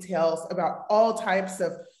lots of details about all types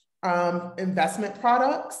of investment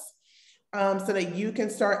products so that you can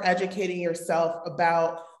start educating yourself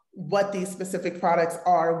about what these specific products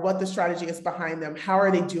are, what the strategy is behind them, how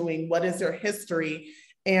are they doing, what is their history.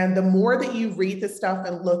 And the more that you read this stuff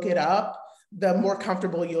and look it up, the more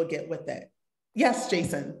comfortable you'll get with it. Yes,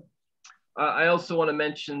 Jason. I also want to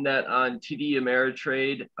mention that on TD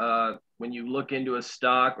Ameritrade, when you look into a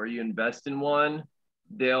stock or you invest in one,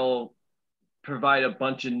 they'll provide a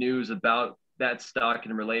bunch of news about that stock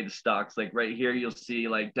and related stocks. Like right here, you'll see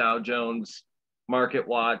like Dow Jones, Market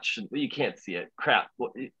Watch. You can't see it. Crap.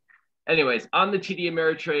 Anyways, on the TD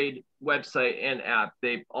Ameritrade website and app,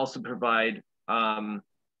 they also provide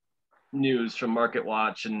news from Market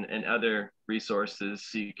Watch and other resources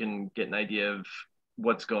so you can get an idea of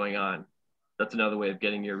what's going on. That's another way of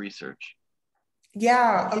getting your research.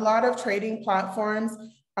 Yeah, a lot of trading platforms,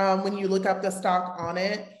 when you look up the stock on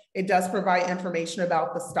it, it does provide information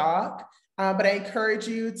about the stock, but I encourage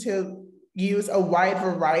you to use a wide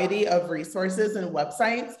variety of resources and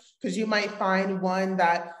websites because you might find one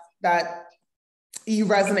that you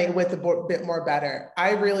resonate with a bit more better.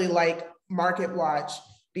 I really like Market Watch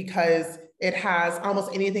because it has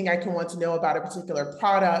almost anything I can want to know about a particular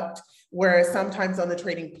product, whereas sometimes on the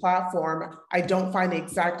trading platform, I don't find the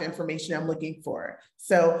exact information I'm looking for.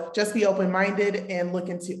 So just be open-minded and look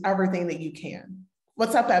into everything that you can.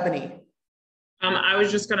 What's up, Ebony? I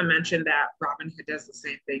was just going to mention that Robinhood does the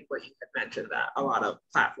same thing, but you had mentioned that a lot of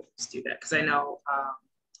platforms do that because I know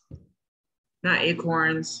not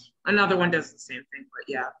Acorns, another one does the same thing, but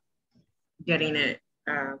yeah, getting it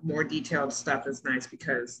more detailed stuff is nice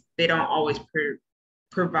because they don't always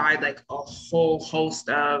provide like a whole host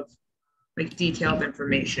of like detailed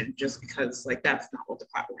information just because like that's not what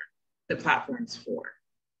the platform's for.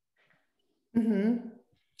 Mm-hmm.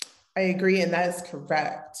 I agree, and that is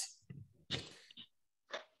correct.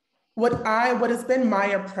 What has been my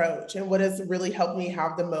approach and what has really helped me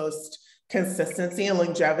have the most consistency and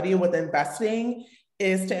longevity with investing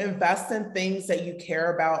is to invest in things that you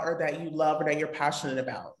care about or that you love or that you're passionate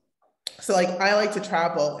about. So like I like to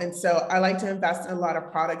travel. And so I like to invest in a lot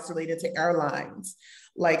of products related to airlines,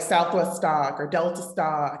 like Southwest stock or Delta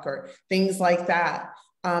stock or things like that.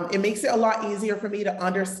 It makes it a lot easier for me to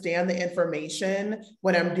understand the information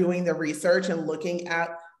when I'm doing the research and looking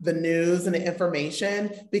at the news and the information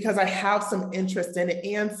because I have some interest in it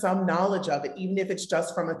and some knowledge of it, even if it's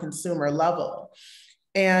just from a consumer level.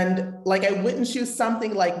 And like, I wouldn't choose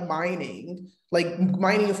something like mining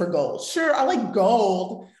for gold. Sure, I like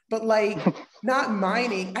gold, but like not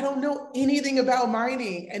mining. I don't know anything about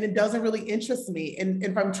mining and it doesn't really interest me. And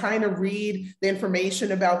if I'm trying to read the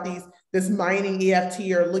information about this mining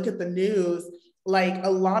EFT or look at the news, like a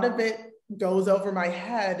lot of it goes over my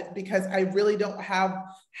head because I really don't have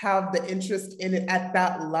the interest in it at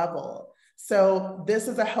that level. So this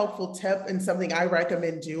is a helpful tip and something I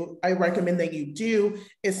recommend that you do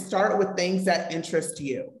is start with things that interest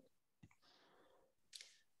you.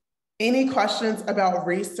 Any questions about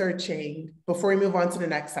researching before we move on to the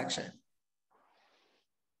next section?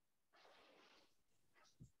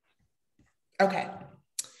 Okay.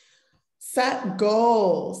 Set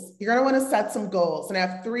goals. You're going to want to set some goals. And I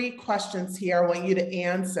have 3 questions here I want you to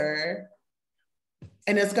answer.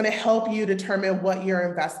 And it's going to help you determine what your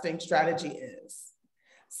investing strategy is.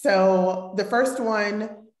 So the first one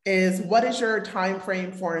is, what is your time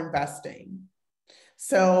frame for investing?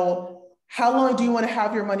 So how long do you want to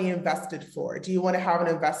have your money invested for? Do you want to have it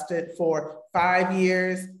invested for 5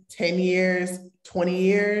 years, 10 years, 20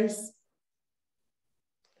 years?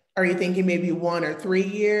 Are you thinking maybe 1 or 3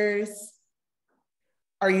 years?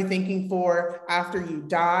 Are you thinking for after you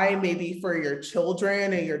die, maybe for your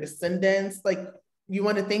children or your descendants? Like, you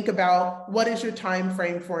want to think about what is your time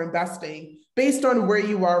frame for investing based on where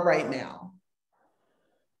you are right now.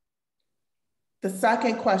 The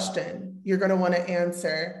second question you're going to want to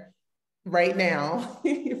answer right now,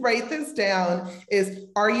 write this down, is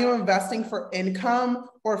are you investing for income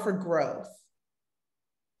or for growth?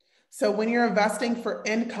 So when you're investing for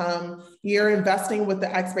income, you're investing with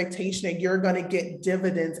the expectation that you're going to get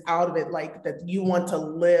dividends out of it, like that you want to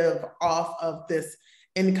live off of this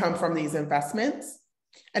income from these investments.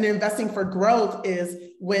 And investing for growth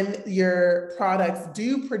is when your products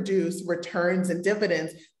do produce returns and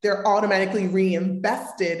dividends, they're automatically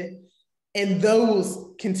reinvested and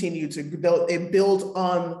those continue to build, it builds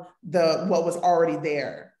on what was already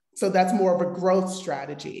there. So that's more of a growth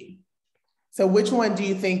strategy. So which one do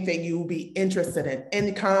you think that you will be interested in,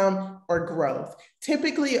 income or growth?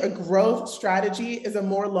 Typically, a growth strategy is a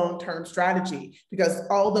more long-term strategy because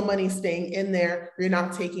all the money's staying in there, you're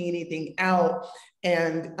not taking anything out,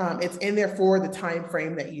 and it's in there for the time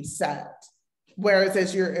frame that you set. Whereas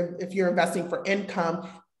if you're investing for income,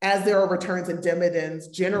 as there are returns and dividends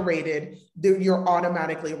generated, you're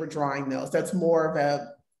automatically withdrawing those. That's more of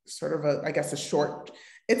a sort of a, I guess,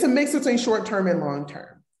 it's a mix between short-term and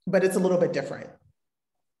long-term, but it's a little bit different.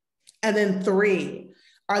 And then 3,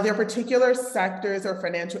 are there particular sectors or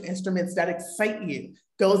financial instruments that excite you?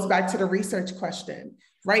 Goes back to the research question.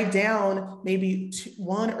 Write down maybe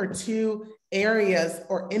 1 or 2 areas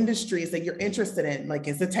or industries that you're interested in, like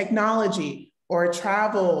is it technology or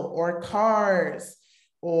travel or cars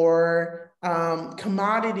or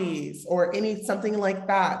commodities or something like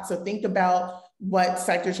that. So think about what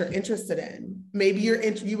sectors you're interested in. Maybe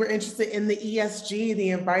you were interested in the ESG, the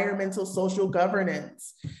environmental social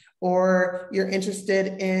governance, or you're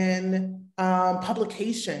interested in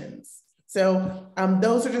publications. So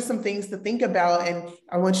those are just some things to think about, and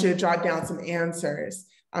I want you to jot down some answers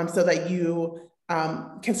so that you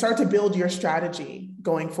can start to build your strategy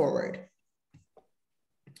going forward.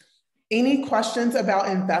 Any questions about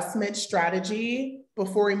investment strategy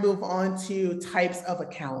before we move on to types of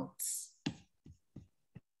accounts?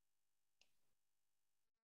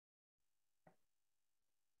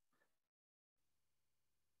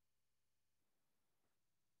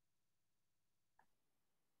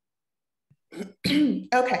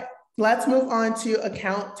 Okay, let's move on to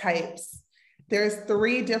account types. There's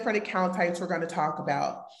 3 different account types we're going to talk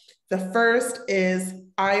about. The first is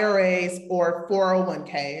IRAs or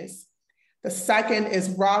 401ks. The second is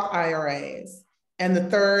Roth IRAs. And the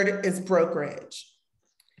third is brokerage.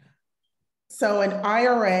 So an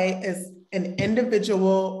IRA is an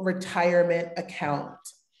individual retirement account.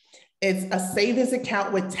 It's a savings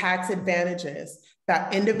account with tax advantages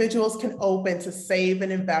that individuals can open to save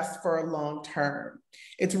and invest for a long term.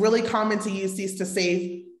 It's really common to use these to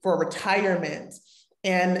save for retirement.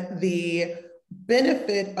 And the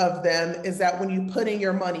benefit of them is that when you put in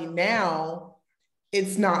your money now,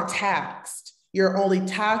 it's not taxed. You're only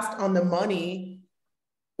taxed on the money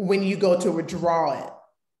when you go to withdraw it.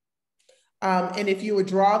 And if you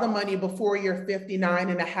withdraw the money before you're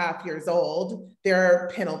 59.5 years old, there are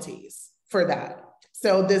penalties for that.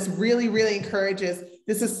 So this really, really encourages,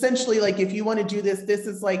 this essentially, like if you want to do this, this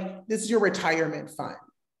is your retirement fund.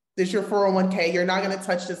 This is your 401k. You're not going to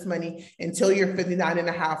touch this money until you're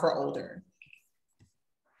 59.5 or older.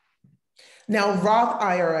 Now, Roth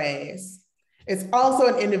IRAs, it's also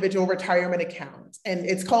an individual retirement account. And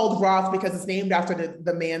it's called Roth because it's named after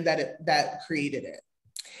the man that created it.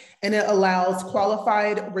 And it allows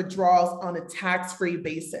qualified withdrawals on a tax-free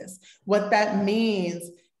basis. What that means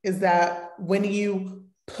is that when you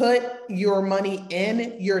put your money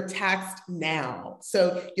in, you're taxed now.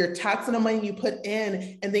 So you're taxed on the money you put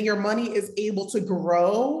in, and then your money is able to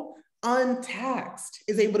grow untaxed,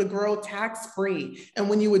 is able to grow tax-free. And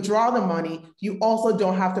when you withdraw the money, you also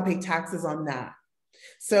don't have to pay taxes on that.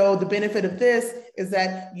 So the benefit of this is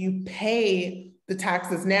that you pay the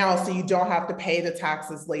taxes now, so you don't have to pay the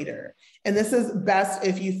taxes later. And this is best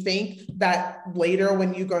if you think that later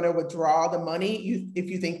when you're going to withdraw the money, if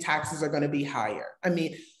you think taxes are going to be higher. I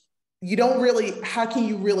mean, you don't really, how can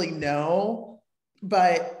you really know?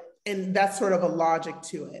 And that's sort of a logic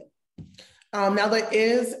to it. Now there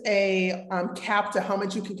is a cap to how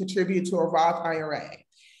much you can contribute to a Roth IRA.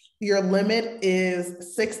 Your limit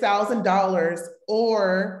is $6,000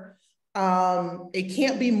 or it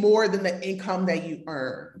can't be more than the income that you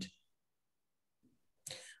earned.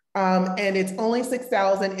 And it's only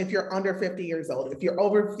 6,000 if you're under 50 years old. If you're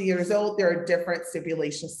over 50 years old, there are different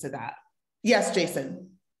stipulations to that. Yes, Jason.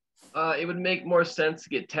 It would make more sense to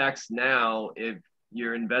get taxed now if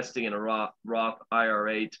you're investing in a Roth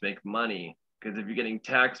IRA to make money. Because if you're getting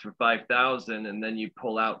taxed for 5,000 and then you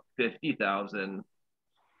pull out 50,000,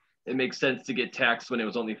 it makes sense to get taxed when it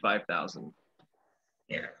was only 5,000.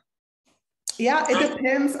 Yeah. Yeah, it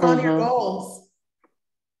depends on your goals.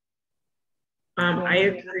 I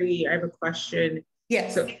agree. I have a question.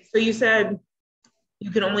 Yes. So you said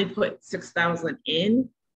you can only put 6,000 in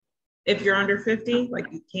if you're under 50. Like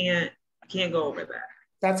you can't go over that.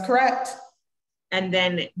 That's correct. And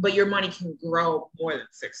then, but your money can grow more than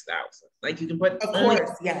 6,000. Like you can put of only,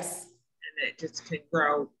 course, yes. And it just can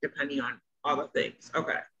grow depending on all the things.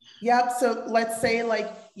 Okay. Yep. So let's say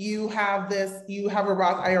like you have a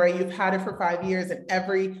Roth IRA, you've had it for 5 years, and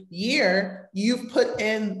every year you've put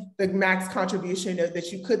in the max contribution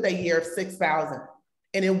that you could that year of 6,000,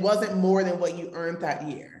 and it wasn't more than what you earned that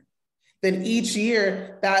year. Then each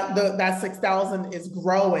year that 6,000 is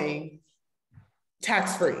growing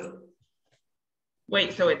tax-free.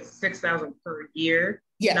 Wait, so it's 6,000 per year?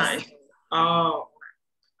 Yes. Nice. Oh,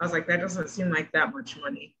 I was like, that doesn't seem like that much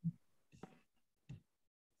money.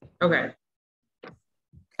 Okay.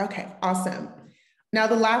 Okay, awesome. Now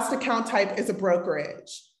the last account type is a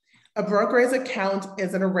brokerage. A brokerage account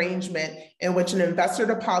is an arrangement in which an investor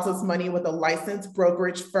deposits money with a licensed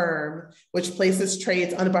brokerage firm, which places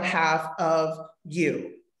trades on behalf of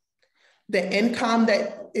you. The income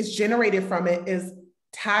that is generated from it is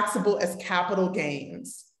taxable as capital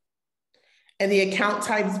gains. And the account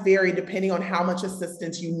types vary depending on how much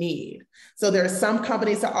assistance you need. So there are some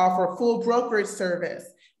companies that offer full brokerage service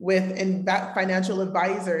with financial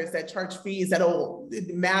advisors that charge fees that'll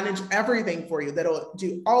manage everything for you, that'll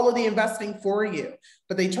do all of the investing for you,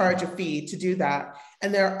 but they charge a fee to do that.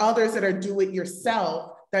 And there are others that are do it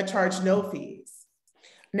yourself that charge no fees.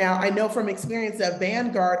 Now, I know from experience that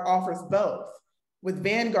Vanguard offers both. With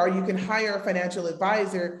Vanguard, you can hire a financial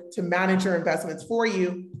advisor to manage your investments for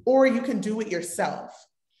you, or you can do it yourself.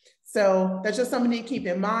 So that's just something to keep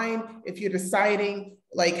in mind if you're deciding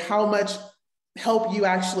like how much help you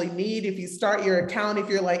actually need. If you start your account, if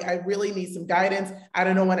you're like, I really need some guidance, I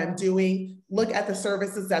don't know what I'm doing, look at the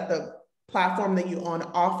services that the platform that you on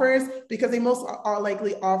offers, because they most are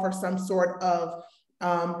likely offer some sort of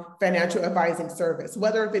financial advising service,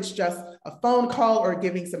 whether if it's just a phone call or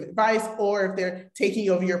giving some advice, or if they're taking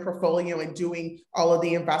over your portfolio and doing all of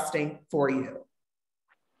the investing for you.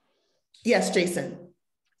 Yes, Jason.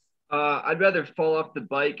 I'd rather fall off the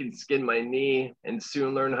bike and skin my knee and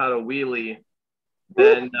soon learn how to wheelie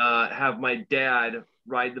than have my dad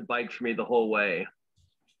ride the bike for me the whole way.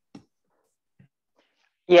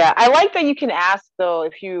 Yeah, I like that you can ask though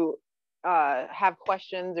if you have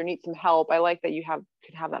questions or need some help. I like that you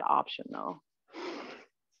could have that option though.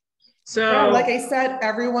 So yeah, like I said,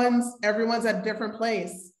 everyone's at a different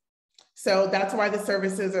place. So that's why the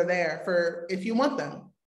services are there for if you want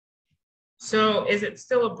them. So is it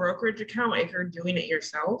still a brokerage account if you're doing it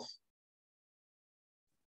yourself?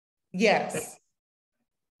 Yes.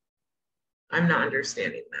 I'm not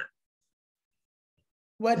understanding that.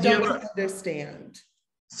 What don't you understand?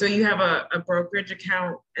 So you have a brokerage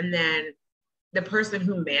account, and then the person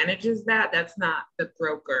who manages that's not the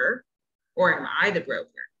broker, or am I the broker?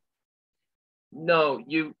 No,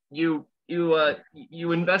 you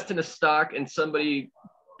invest in a stock and somebody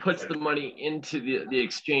puts the money into the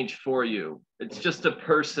exchange for you. It's just a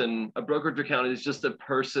person. A brokerage account is just a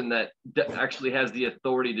person that actually has the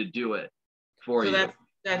authority to do it for you.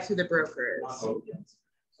 That's who the broker is.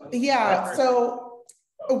 Yeah. So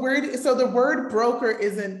the word broker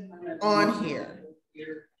isn't on here.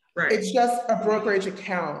 Right. It's just a brokerage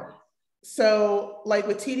account. So like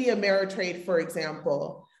with TD Ameritrade, for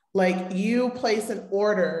example, like you place an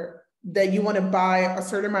order that you want to buy a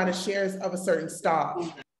certain amount of shares of a certain stock.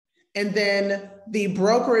 And then the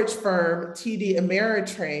brokerage firm, TD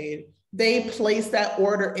Ameritrade, they place that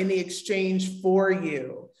order in the exchange for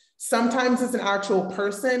you. Sometimes it's an actual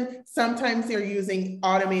person. Sometimes they're using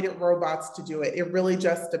automated robots to do it. It really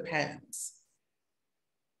just depends.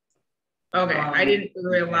 Okay, I didn't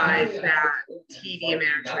realize that TD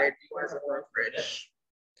Ameritrade was a brokerage.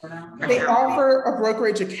 They offer a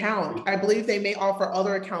brokerage account. I believe they may offer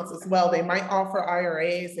other accounts as well. They might offer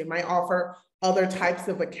IRAs. They might offer other types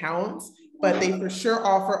of accounts, but they for sure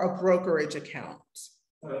offer a brokerage account.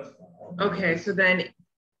 Okay, so then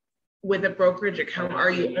with a brokerage account, are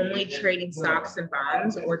you only trading stocks and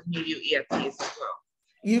bonds, or can you do EFTs as well?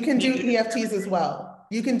 You can do EFTs as well.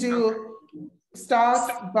 You can do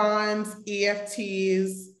stocks, bonds,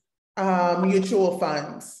 EFTs, mutual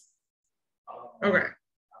funds. Okay.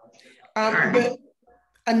 But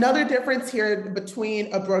another difference here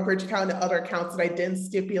between a brokerage account and other accounts that I didn't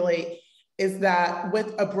stipulate is that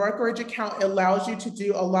with a brokerage account, it allows you to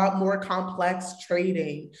do a lot more complex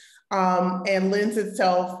trading and lends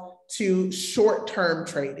itself to short-term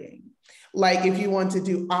trading. Like if you want to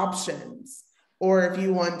do options, or if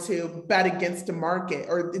you want to bet against the market,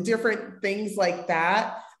 or different things like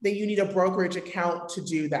that, then you need a brokerage account to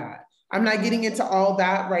do that. I'm not getting into all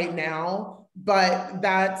that right now, but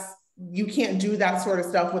you can't do that sort of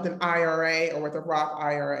stuff with an IRA or with a Roth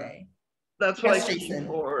IRA. That's what Yes, I Jason. came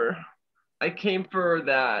for. I came for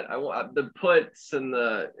that. I want the puts and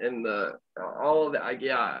the all of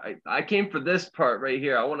that. I came for this part right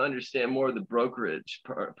here. I want to understand more of the brokerage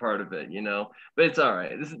part of it, you know. But it's all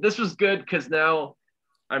right. This was good because now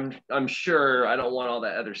I'm sure I don't want all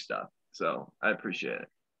that other stuff. So I appreciate it.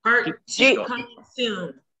 Part 2 coming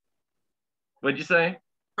soon. What'd you say?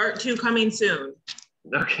 Part 2 coming soon.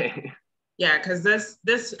 Okay. Yeah, because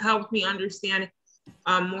this helped me understand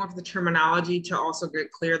more of the terminology to also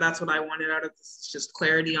get clear. That's what I wanted out of this, just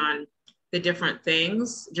clarity on the different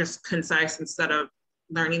things, just concise instead of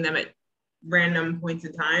learning them at random points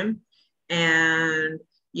in time. And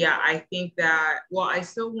yeah, I think that, well, I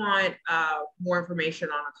still want more information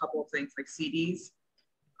on a couple of things like CDs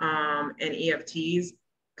and EFTs,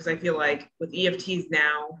 because I feel like with EFTs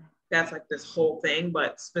now, that's like this whole thing,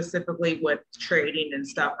 but specifically with trading and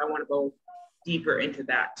stuff, I want to go deeper into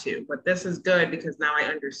that too. But this is good because now I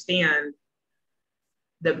understand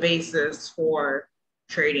the basis for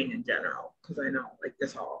trading in general, because I know like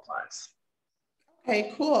this all applies.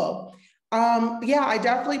 Okay, cool. Yeah, I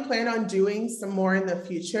definitely plan on doing some more in the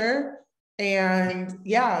future. And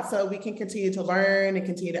yeah, so we can continue to learn and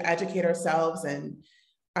continue to educate ourselves. And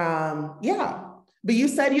yeah, but you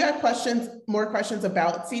said you had more questions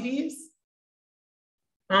about CDs?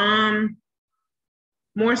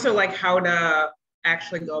 More so like how to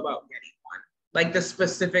actually go about getting one, like the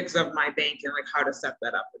specifics of my bank and like how to set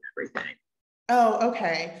that up and everything. Oh,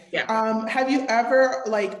 okay. Yeah. Have you ever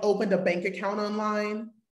like opened a bank account online?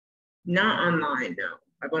 Not online, no.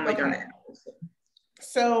 I've only done it in person.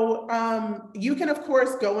 So you can of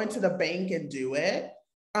course go into the bank and do it,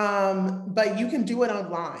 but you can do it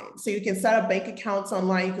online. So you can set up bank accounts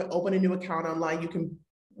online, you can open a new account online, you can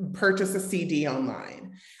purchase a CD online.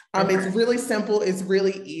 It's really simple, it's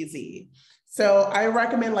really easy. So I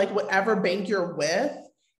recommend like whatever bank you're with,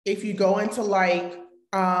 if you go into like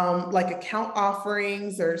account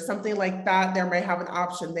offerings or something like that, there may have an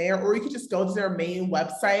option there, or you could just go to their main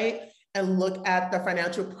website and look at the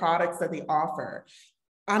financial products that they offer.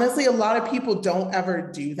 Honestly, a lot of people don't ever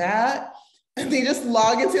do that. They just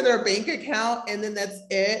log into their bank account and then that's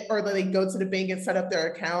it. Or then they go to the bank and set up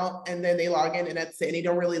their account and then they log in and that's it. And they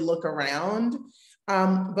don't really look around.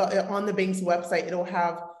 But on the bank's website, it'll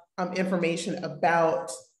have information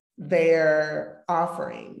about their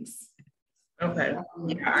offerings. Okay.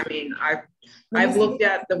 Yeah, I mean, I've looked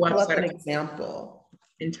at the website. An example.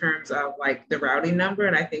 In terms of like the routing number,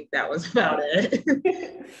 and I think that was about it.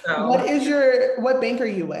 So, what bank are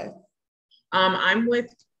you with? I'm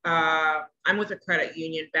with a credit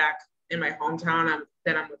union back in my hometown.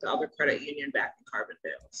 I'm with the other credit union back in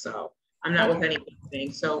Carbondale. So I'm not with any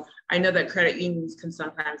bank. So I know that credit unions can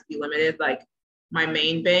sometimes be limited. Like my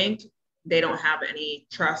main bank, they don't have any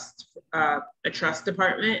a trust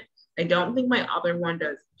department. I don't think my other one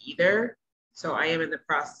does either. So I am in the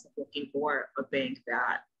process of looking for a bank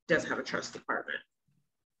that does have a trust department.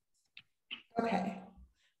 Okay,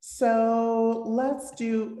 so let's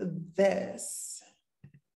do this.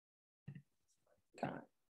 Okay.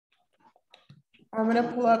 I'm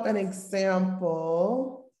gonna pull up an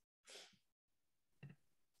example.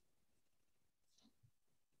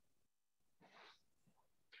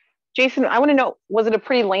 Jason, I wanna know, was it a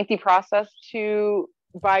pretty lengthy process to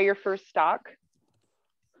buy your first stock?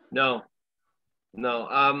 No.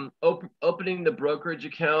 Opening the brokerage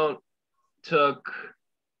account took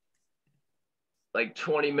like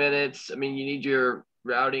 20 minutes. I mean, you need your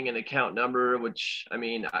routing and account number, which I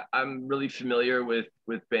mean, I'm really familiar with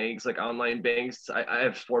banks, like online banks. I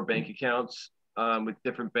have 4 bank accounts with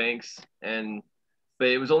different banks, but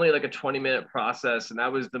it was only like a 20-minute process, and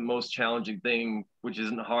that was the most challenging thing, which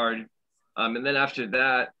isn't hard. And then after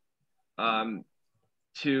that,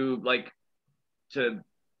 to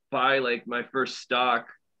buy like my first stock,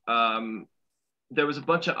 there was a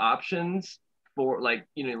bunch of options for like,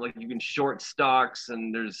 you know, like you can short stocks,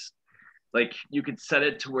 and there's like you could set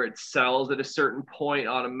it to where it sells at a certain point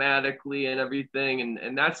automatically and everything,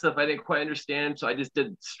 and that stuff I didn't quite understand, so I just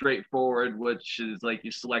did straightforward, which is like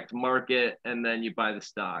you select market and then you buy the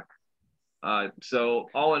stock. So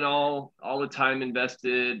all in all the time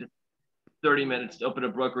invested, 30 minutes to open a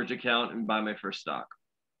brokerage account and buy my first stock.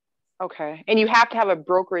 Okay. And you have to have a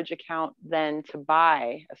brokerage account then to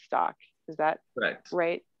buy a stock. Is that correct?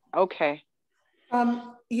 Right. Okay.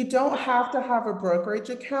 You don't have to have a brokerage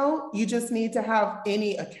account. You just need to have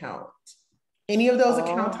any account. Any of those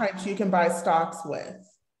account types you can buy stocks with,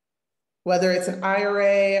 whether it's an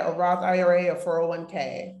IRA, a Roth IRA, a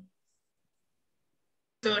 401k.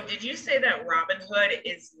 So did you say that Robinhood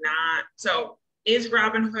is not, so is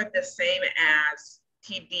Robinhood the same as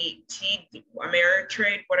TD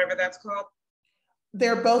Ameritrade, whatever that's called?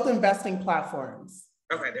 They're both investing platforms.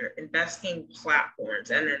 Okay, they're investing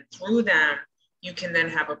platforms, and then through them, you can then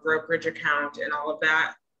have a brokerage account and all of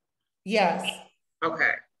that? Yes.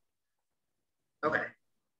 Okay. Okay.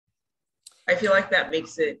 I feel like that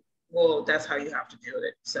makes it, well, that's how you have to do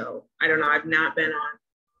it. So I don't know, I've not been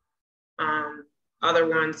on other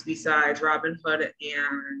ones besides Robinhood,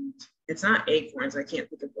 and it's not Acorns. I can't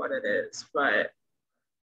think of what it is, but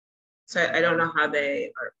so I don't know how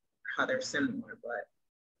they're similar, but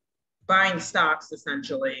buying stocks,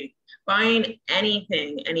 essentially, buying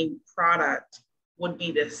anything, any product would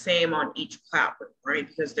be the same on each platform, right?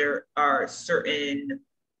 Because there are certain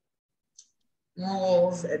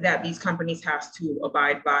rules that these companies have to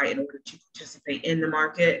abide by in order to participate in the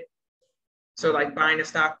market. So like buying a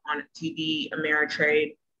stock on TD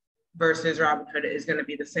Ameritrade versus Robinhood is going to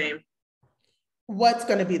be the same. What's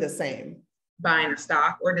going to be the same? Buying a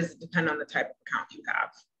stock, or does it depend on the type of account you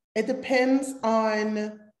have? It depends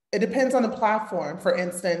on the platform. For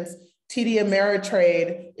instance, TD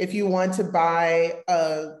Ameritrade, if you want to buy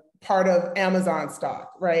a part of Amazon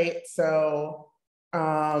stock, right? So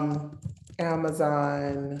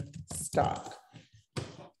Amazon stock.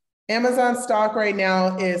 Amazon stock right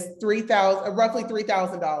now is roughly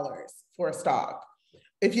 $3,000 for a stock.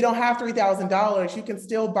 If you don't have $3,000, you can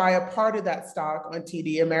still buy a part of that stock on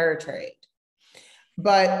TD Ameritrade.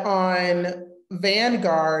 But on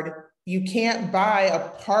Vanguard, you can't buy a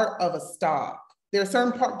part of a stock. There are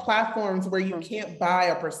certain platforms where you can't buy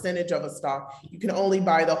a percentage of a stock. You can only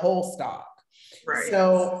buy the whole stock. Right.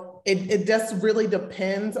 So it just really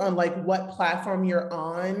depends on like what platform you're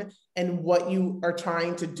on and what you are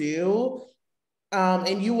trying to do.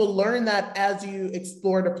 And you will learn that as you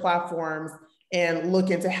explore the platforms and look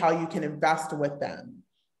into how you can invest with them.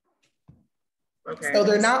 Okay. So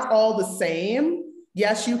they're not all the same.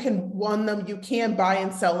 Yes, you can you can buy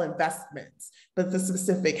and sell investments, but the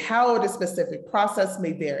specific process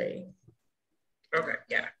may vary. Okay,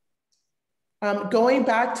 yeah. Going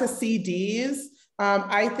back to CDs,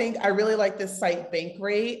 I really like this site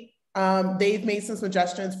Bankrate. They've made some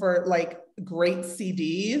suggestions for like great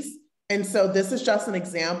CDs. And so this is just an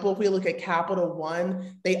example. If we look at Capital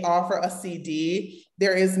One, they offer a CD.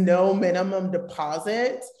 There is no minimum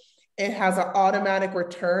deposit. It has an automatic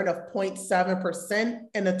return of 0.7%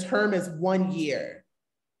 and the term is 1 year.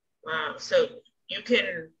 Wow, so do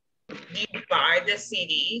you buy the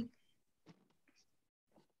CD?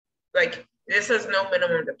 Like this has no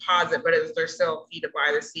minimum deposit, but is there still a fee to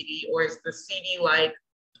buy the CD, or is the CD like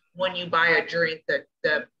when you buy a drink that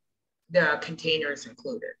the container is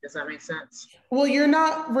included? Does that make sense? Well, you're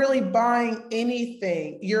not really buying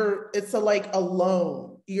anything. It's like a loan.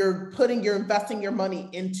 You're investing your money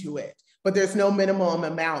into it, but there's no minimum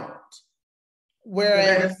amount.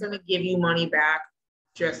 Whereas it's going to give you money back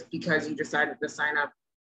just because you decided to sign up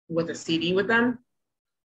with a CD with them?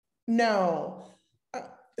 No.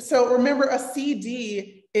 So remember, a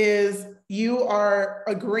CD is you are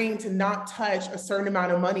agreeing to not touch a certain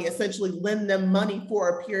amount of money, essentially lend them money for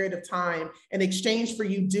a period of time. In exchange for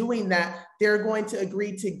you doing that, they're going to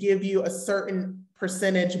agree to give you a certain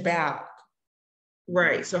percentage back.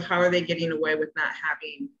 Right. So how are they getting away with not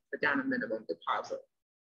having put down a minimum deposit?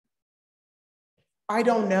 I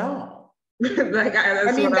don't know.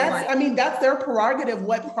 I mean, that's their prerogative,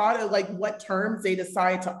 what product, like what terms they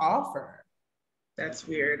decide to offer. That's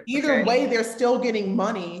weird. Either way, they're still getting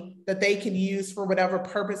money that they can use for whatever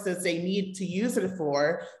purposes they need to use it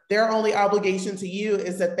for. Their only obligation to you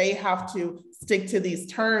is that they have to stick to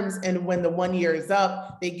these terms. And when the 1 year is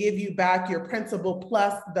up, they give you back your principal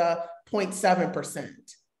plus the 0.7%.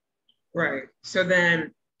 Right. So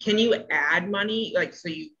then can you add money? Like, so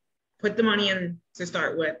you put the money in to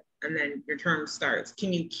start with, and then your term starts.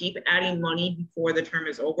 Can you keep adding money before the term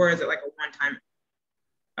is over? Or is it like a one-time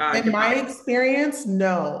in my experience,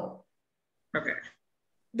 no. Okay.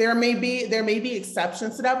 There may be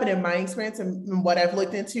exceptions to that, but in my experience and what I've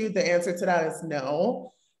looked into, the answer to that is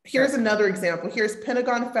no. Here's another example. Here's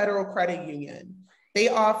Pentagon Federal Credit Union. They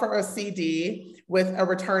offer a CD with a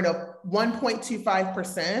return of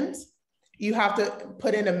 1.25%. you have to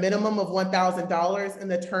put in a minimum of $1,000 and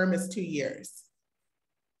the term is 2 years.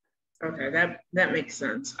 Okay, that makes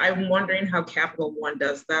sense. I'm wondering how Capital One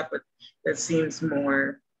does that, but that seems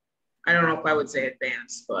more, I don't know if I would say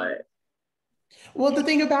advanced, but. Well, the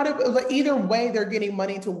thing about it, either way, they're getting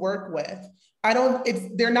money to work with.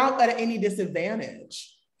 They're not at any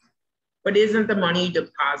disadvantage. But isn't the money you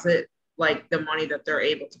deposit like the money that they're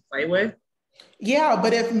able to play with? Yeah,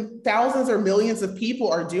 but if thousands or millions of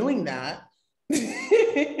people are doing that.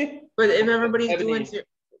 But if everybody's doing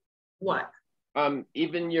what?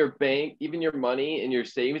 Even your bank, even your money in your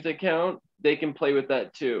savings account, they can play with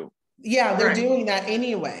that too. Yeah, they're doing that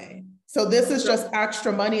anyway. So this is just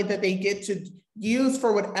extra money that they get to use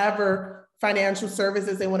for whatever financial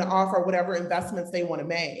services they want to offer, whatever investments they want to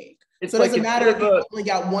make. So it doesn't matter if you only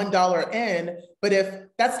got $1 in, but if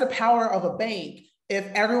that's the power of a bank, if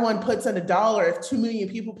everyone puts in $1, if 2 million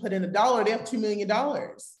people put in $1, they have $2 million.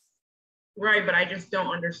 Right, but I just don't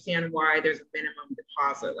understand why there's a minimum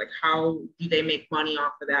deposit. Like, how do they make money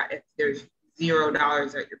off of that if there's $0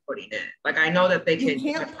 that you're putting in? Like, I know that they can.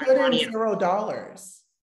 You can't put in $0.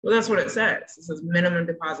 Well, that's what it says. It says minimum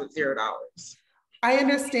deposit $0. I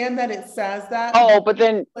understand that it says that. Oh, but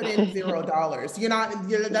then put in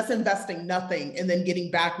 $0. That's investing nothing and then getting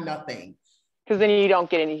back nothing. Because then you don't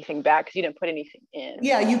get anything back because you didn't put anything in.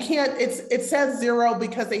 Yeah, you can't. It says 0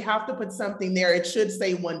 because they have to put something there. It should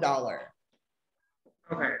say $1.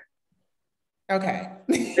 Okay.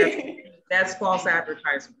 Okay. That's false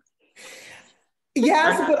advertisement.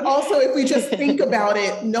 Yes, but also if we just think about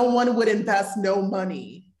it, no one would invest no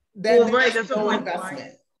money. That's no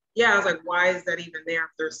investment. Yeah, I was like, why is that even there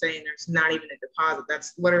if they're saying there's not even a deposit?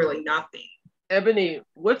 That's literally nothing. Ebony,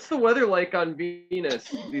 what's the weather like on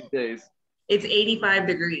Venus these days? It's 85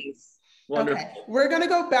 degrees. Wonderful. Okay, we're gonna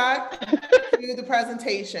go back to the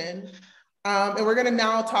presentation and we're gonna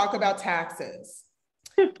now talk about taxes.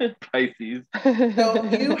 Pisces. So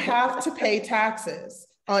you have to pay taxes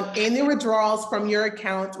on any withdrawals from your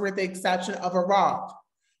account with the exception of a Roth,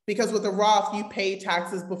 because with a Roth, you pay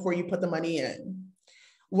taxes before you put the money in.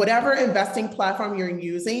 Whatever investing platform you're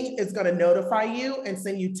using is going to notify you and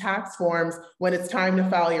send you tax forms when it's time to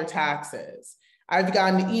file your taxes. I've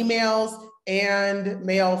gotten emails and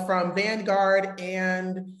mail from Vanguard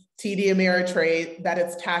and TD Ameritrade that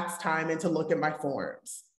it's tax time and to look at my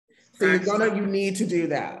forms. So you need to do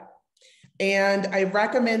that. And I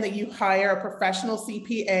recommend that you hire a professional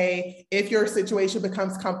CPA if your situation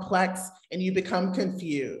becomes complex and you become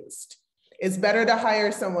confused. It's better to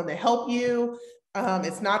hire someone to help you.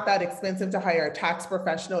 It's not that expensive to hire a tax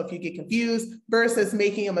professional if you get confused versus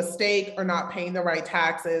making a mistake or not paying the right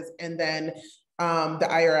taxes and then the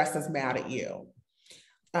IRS is mad at you.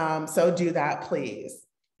 So do that, please.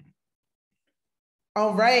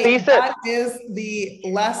 All right, that is the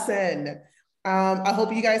lesson. I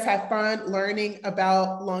hope you guys have fun learning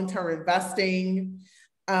about long-term investing.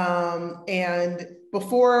 And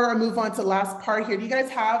before I move on to the last part here, do you guys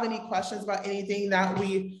have any questions about anything that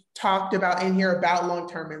we talked about in here about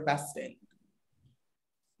long-term investing?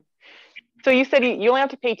 So you said you only have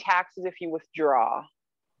to pay taxes if you withdraw.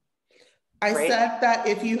 I said that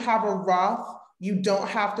if you have a Roth, you don't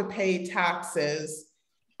have to pay taxes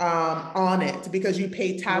on it because you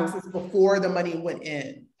pay taxes before the money went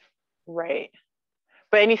in. Right.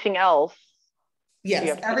 But anything else?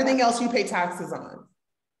 Yes, everything else you pay taxes on.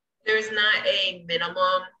 There's not a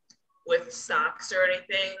minimum with stocks or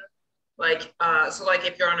anything. Like, so like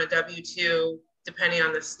if you're on a W-2, depending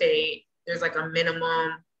on the state, there's like a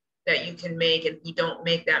minimum that you can make. And if you don't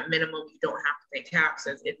make that minimum, you don't have to pay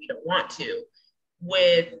taxes if you don't want to.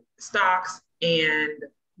 With stocks, and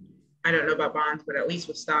I don't know about bonds, but at least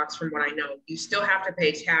with stocks, from what I know, you still have to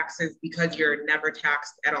pay taxes because you're never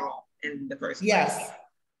taxed at all in the first place. Yes.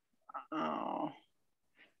 Oh.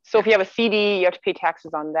 So if you have a CD, you have to pay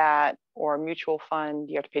taxes on that, or a mutual fund,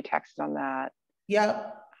 you have to pay taxes on that.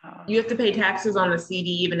 Yep. You have to pay taxes on the CD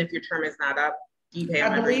even if your term is not up. You pay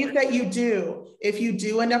I believe that you do. If you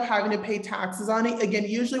do end up having to pay taxes on it, again,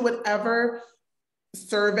 usually whatever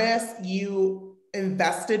service you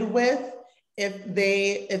invested with,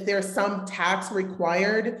 if there's some tax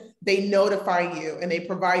required, they notify you and they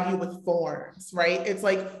provide you with forms, right? It's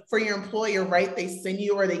like for your employer, right? They send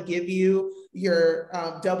you or they give you your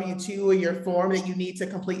W-2 or your form that you need to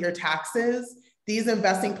complete your taxes. These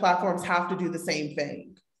investing platforms have to do the same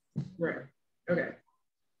thing. Right. Okay.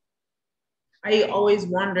 I always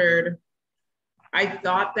wondered, I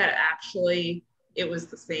thought that actually it was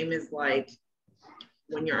the same as like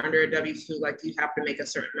when you're under a W-2, like you have to make a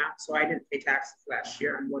certain amount. So I didn't pay taxes last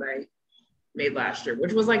year on what I made last year,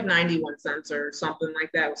 which was like 91 cents or something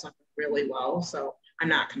like that. It was something really low. So I'm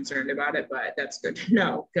not concerned about it, but that's good to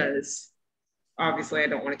know because obviously I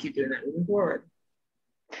don't want to keep doing that moving forward.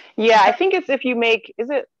 Yeah, I think it's if you make, is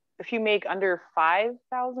it if you make under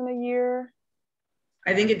 5,000 a year?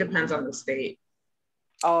 I think it depends on the state.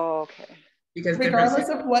 Oh, okay. Because regardless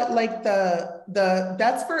of what, like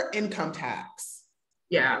that's for income tax.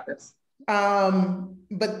 Yeah, that's.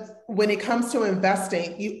 But when it comes to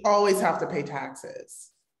investing, you always have to pay taxes.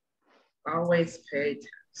 Always pay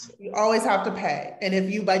taxes. You always have to pay. And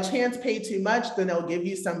if you by chance pay too much, then they'll give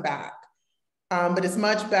you some back. But it's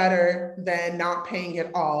much better than not paying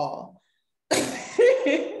it all. And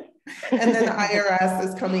then the IRS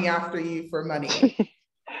is coming after you for money.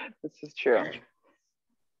 This is true.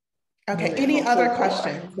 Okay, any other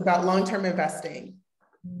questions about long-term investing?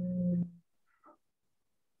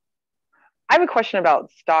 I have a question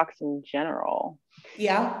about stocks in general.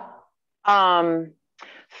 Yeah.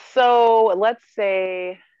 So let's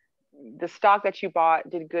say the stock that you bought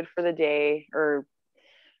did good for the day, or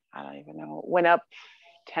I don't even know, went up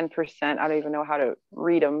 10%. I don't even know how to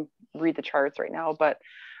read the charts right now, but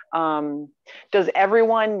does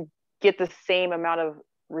everyone get the same amount of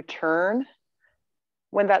return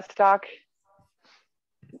when that stock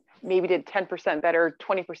maybe did 10% better,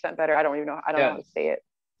 20% better? I don't even know. I don't know how to say it.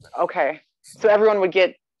 Okay. So everyone would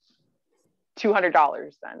get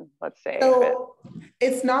 $200 then, let's say. So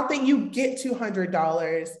it's not that you get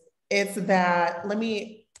 $200. It's that, let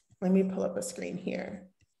me pull up a screen here.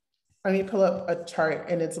 Let me pull up a chart,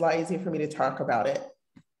 and it's a lot easier for me to talk about it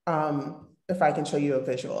if I can show you a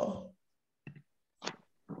visual. Okay.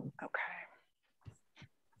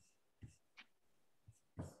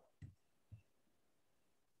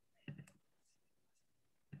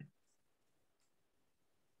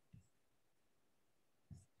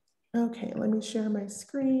 Okay, let me share my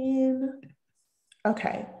screen.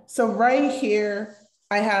 Okay, so right here,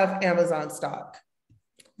 I have Amazon stock.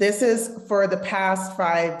 This is for the past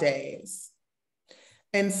 5 days.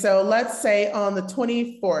 And so let's say on the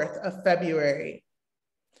 24th of February,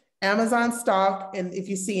 Amazon stock, and if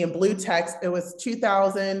you see in blue text, it was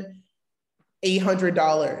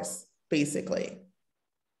 $2,800 basically.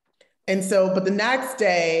 And so, but the next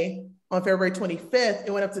day on February 25th,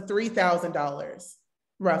 it went up to $3,000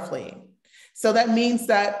 roughly. So that means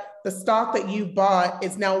that the stock that you bought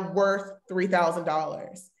is now worth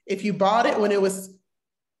 $3,000. If you bought it when it was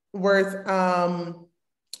worth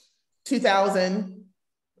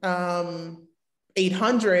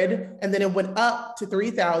 $2,800 and then it went up to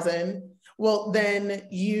 $3,000, well, then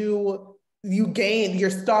you gained,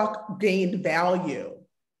 your stock gained value.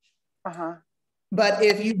 But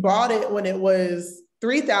if you bought it when it was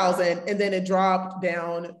 $3,000 and then it dropped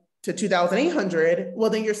down to $2,800,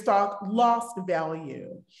 well, then your stock lost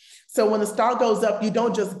value. So when the stock goes up, you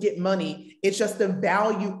don't just get money. It's just the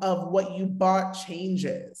value of what you bought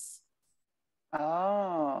changes.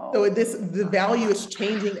 Oh. So the value is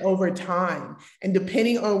changing over time. And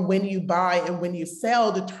depending on when you buy and when you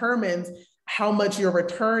sell determines how much your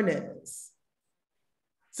return is.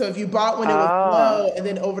 So if you bought when it was low and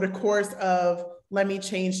then over the course of, let me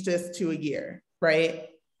change this to a year, right?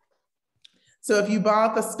 So if you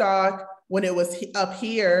bought the stock when it was up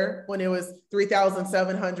here, when it was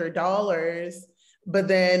 $3,700, but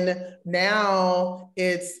then now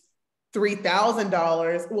it's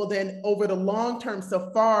 $3,000, well, then over the long term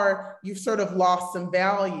so far, you've sort of lost some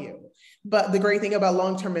value. But the great thing about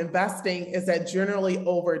long-term investing is that generally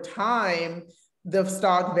over time, the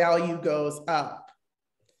stock value goes up.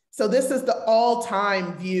 So this is the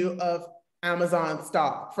all-time view of Amazon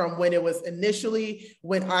stock from when it was initially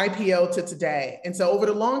went IPO to today. And so over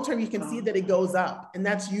the long term, you can see that it goes up. And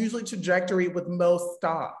that's usually trajectory with most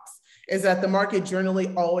stocks, is that the market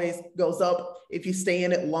generally always goes up if you stay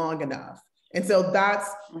in it long enough. And so that's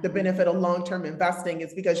the benefit of long-term investing,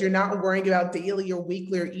 is because you're not worrying about daily or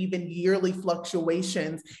weekly or even yearly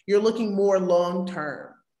fluctuations. You're looking more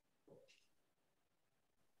long-term.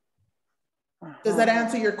 Does that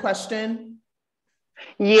answer your question?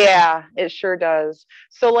 Yeah, it sure does.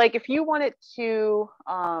 So like if you wanted to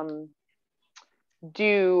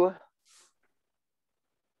do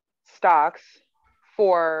stocks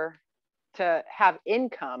to have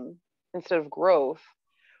income instead of growth,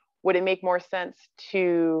 would it make more sense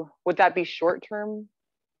would that be short-term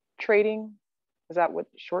trading? Is that what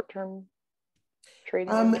short-term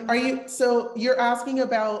trading is? So you're asking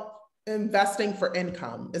about investing for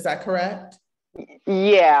income, is that correct?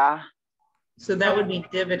 Yeah. So that would be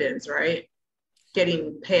dividends, right?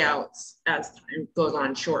 Getting payouts as time goes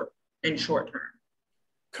on in short term.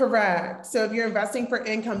 Correct. So if you're investing for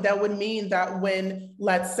income, that would mean that when,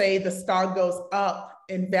 let's say, the stock goes up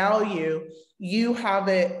in value, you have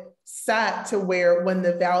it set to where when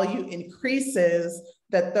the value increases,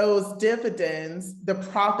 that those dividends, the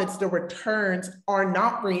profits, the returns are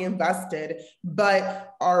not reinvested,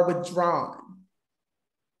 but are withdrawn.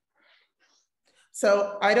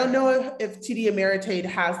 So I don't know if TD Ameritrade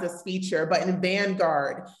has this feature, but in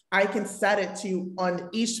Vanguard, I can set it to, on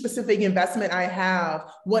each specific investment I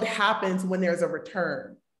have, what happens when there's a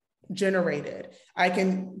return generated. I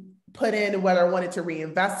can put in whether I wanted to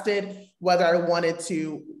reinvest it, whether I wanted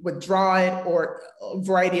to withdraw it, or a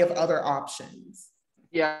variety of other options.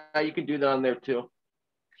 Yeah, you can do that on there too.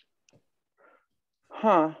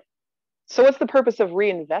 Huh. So what's the purpose of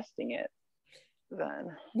reinvesting it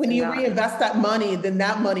then? When you reinvest that money, then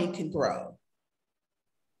that money can grow.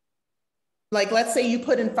 Like, let's say you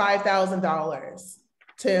put in $5,000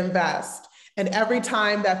 to invest, and every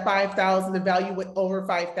time that 5,000, the value went over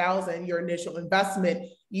 5,000, your initial investment,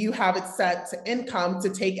 you have it set to income to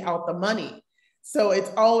take out the money. So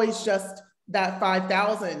it's always just that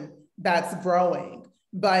 5,000 that's growing,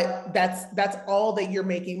 but that's all that you're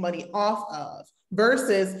making money off of.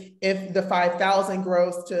 Versus if the 5,000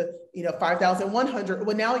 grows to 5,100,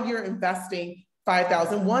 well, now you're investing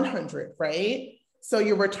 5,100, right? So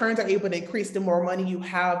your returns are able to increase the more money you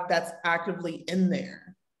have that's actively in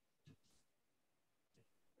there.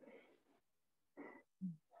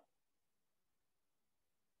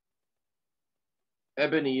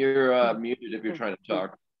 Ebony, you're muted if you're trying to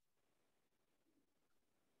talk.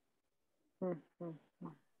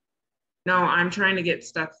 No, I'm trying to get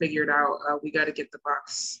stuff figured out. We got to get the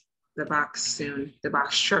box truck soon,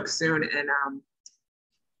 and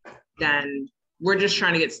then we're just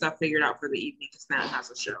trying to get stuff figured out for the evening because Nat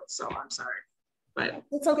has a show. So I'm sorry, but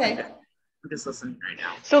it's okay. I'm just listening right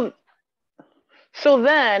now. So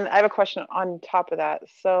then I have a question on top of that.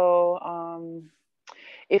 So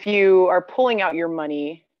if you are pulling out your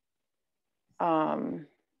money, are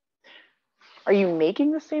you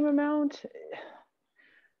making the same amount?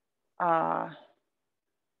 Because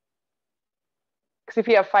if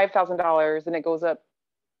you have $5,000 and it goes up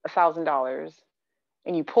 $1,000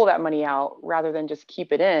 and you pull that money out rather than just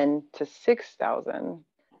keep it in to 6,000,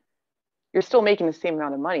 you're still making the same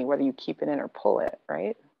amount of money whether you keep it in or pull it,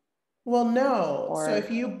 right? Well, no. So if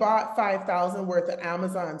you bought 5,000 worth of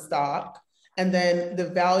Amazon stock, and then the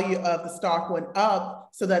value of the stock went up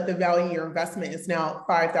so that the value of your investment is now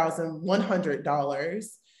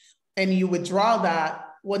 $5,100, and you withdraw that,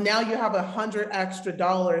 well, now you have $100 extra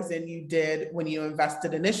than you did when you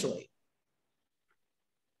invested initially.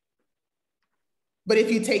 But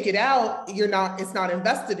if you take it out, it's not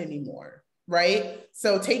invested anymore, right?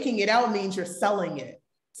 So taking it out means you're selling it.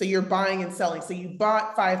 So you're buying and selling. So you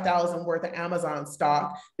bought 5,000 worth of Amazon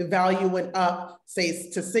stock, the value went up,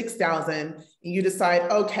 say to 6,000, and you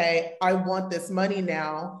decide, okay, I want this money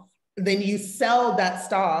now. Then you sell that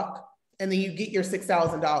stock and then you get your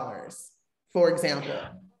 $6,000, for example.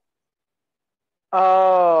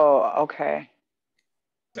 Oh, okay.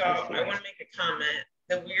 So I want to make a comment.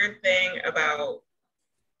 The weird thing about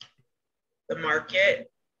the market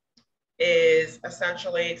is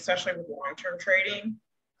essentially, especially with long-term trading,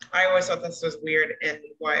 I always thought this was weird and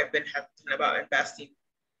why I've been hesitant about investing,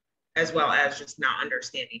 as well as just not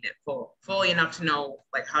understanding it fully enough to know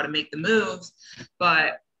like how to make the moves.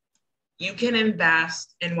 But you can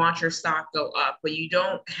invest and watch your stock go up, but you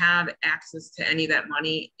don't have access to any of that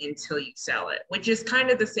money until you sell it, which is kind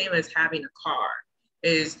of the same as having a car.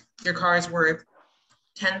 Is your car is worth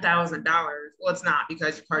 $10,000. Well, it's not,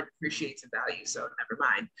 because your car depreciates in value, so never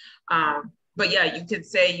mind. But yeah, you could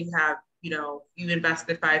say you have, you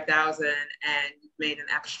invested 5,000 and you've made an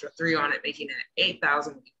extra 3 on it, making it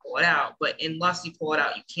 8,000 when you pull it out. But unless you pull it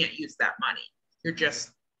out, you can't use that money. You're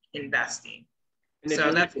just investing.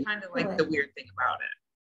 So that's kind of like the weird thing about it.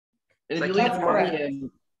 And if like you leave money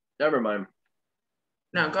in, never mind.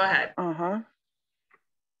 No, go ahead.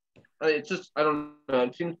 It's just, I don't know.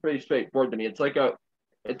 It seems pretty straightforward to me. It's just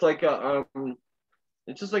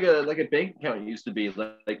like a bank account used to be.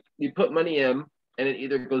 Like you put money in, and it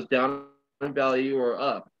either goes down in value or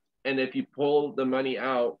up. And if you pull the money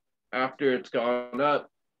out after it's gone up,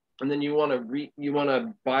 and then you want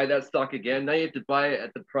to buy that stock again, now you have to buy it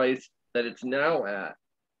at the price that it's now at.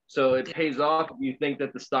 So it pays off if you think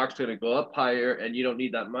that the stock's going to go up higher, and you don't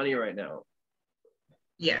need that money right now.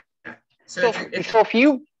 Yeah. So if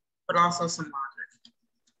you, but also some logic.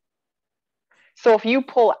 So if you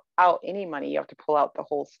pull out any money, you have to pull out the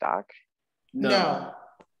whole stock? No.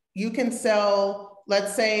 You can sell,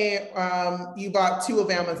 let's say you bought 2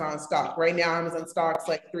 of Amazon stock. Right now, Amazon stock's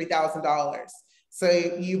like $3,000. So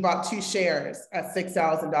you bought 2 shares at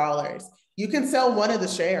 $6,000. You can sell one of the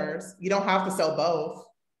shares. You don't have to sell both.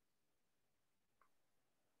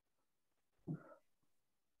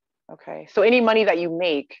 Okay. So any money that you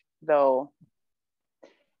make, though,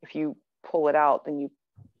 if you pull it out, then you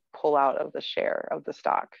pull out of the share of the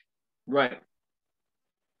stock. Right.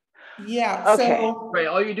 Yeah. Okay. So Right.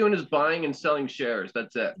 All you're doing is buying and selling shares.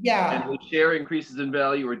 That's it. yeah. And the share increases in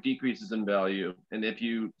value or decreases in value. And if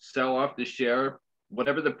you sell off the share,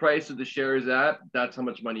 whatever the price of the share is at, that's how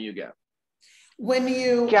much money you get. When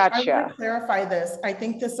you, Gotcha. I want to clarify this. I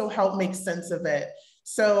think this will help make sense of it.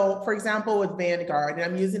 So for example, with Vanguard, and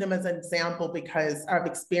I'm using them as an example because I've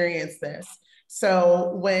experienced this.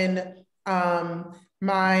 So when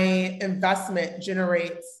my investment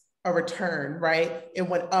generates a return, right? It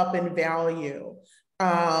went up in value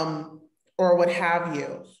or what have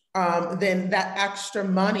you. Then that extra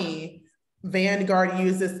money Vanguard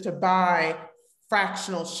uses to buy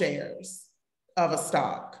fractional shares of a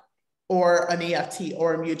stock or an EFT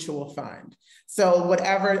or a mutual fund. So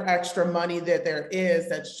whatever extra money that there is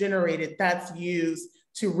that's generated, that's used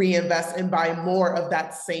to reinvest and buy more of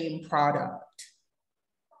that same product.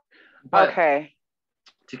 But Okay.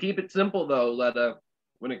 to keep it simple though, Letta,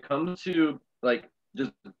 when it comes to like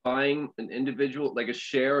just buying an individual, like a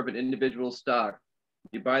share of an individual stock,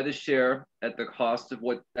 you buy the share at the cost of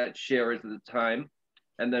what that share is at the time.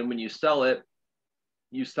 And then when you sell it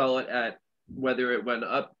at whether it went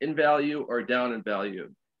up in value or down in value.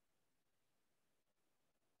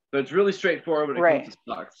 So it's really straightforward when it comes to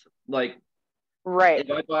stocks. Like, right.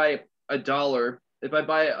 if I buy if I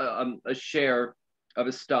buy a share of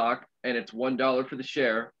a stock and it's $1 for the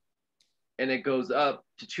share, and it goes up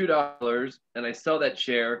to $2, and I sell that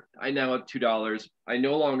share, I now have $2. I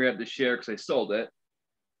no longer have the share because I sold it.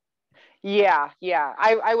 Yeah.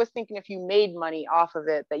 I was thinking if you made money off of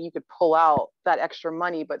it, that you could pull out that extra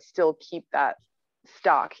money, but still keep that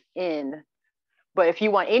stock in. But if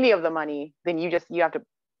you want any of the money, then you just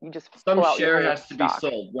Some pull out share your has to be stock.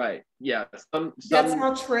 sold, right? Yeah. That's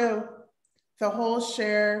not true. The whole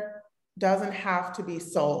share doesn't have to be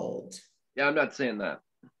sold. Yeah, I'm not saying that.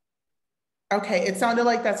 Okay, it sounded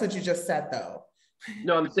like that's what you just said though.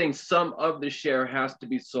 No, I'm saying some of the share has to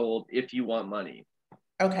be sold if you want money.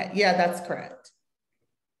 Okay, yeah, that's correct.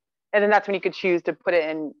 And then that's when you could choose to put it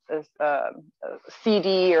in a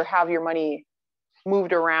CD or have your money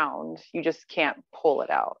moved around. You just can't pull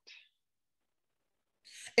it out.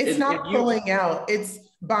 It's not pulling out, it's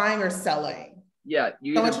buying or selling. Yeah,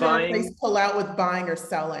 you So either much to buying, replace pull out with buying or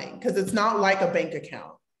selling, because it's not like a bank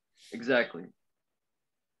account. exactly.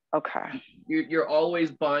 Okay. You're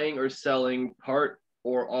always buying or selling part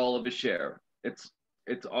or all of a share. It's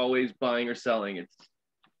always buying or selling. It's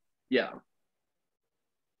yeah.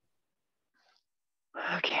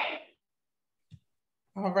 Okay.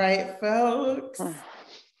 All right, folks.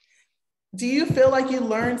 Do you feel like you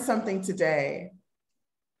learned something today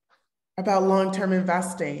about long-term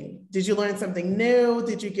investing? Did you learn something new?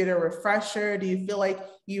 Did you get a refresher? Do you feel like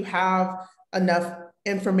you have enough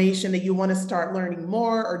information that you want to start learning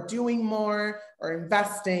more or doing more or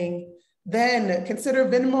investing? Then consider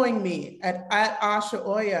Venmoing me at Asha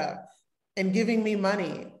Oya and giving me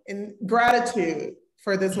money in gratitude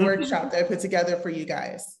for this workshop that I put together for you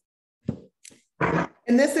guys.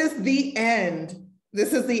 And this is the end.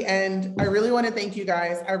 This is the end. I really want to thank you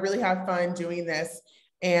guys. I really have fun doing this.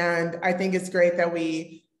 And I think it's great that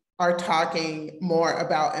we are talking more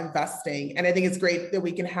about investing. And I think it's great that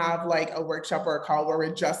we can have like a workshop or a call where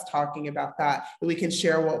we're just talking about that, and we can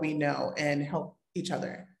share what we know and help each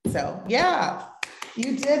other. So yeah,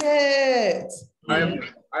 you did it.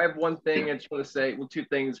 I have one thing I just want to say. Well, two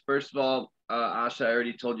things. First of all, Asha, I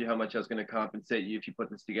already told you how much I was going to compensate you if you put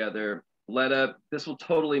this together. Letta, this will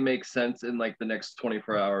totally make sense in like the next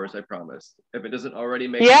 24 hours, I promise. If it doesn't already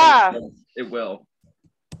make sense, it will.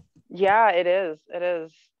 Yeah, it is. It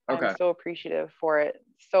is. Okay. I'm so appreciative for it.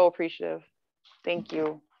 So appreciative. Thank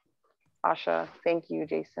you, Asha. Thank you,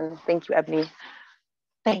 Jason. Thank you, Ebony.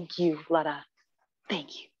 Thank you, Letta.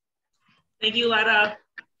 Thank you. Thank you, Letta,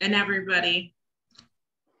 and everybody.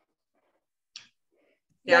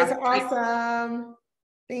 You guys are awesome.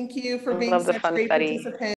 Thank you for being such great participants.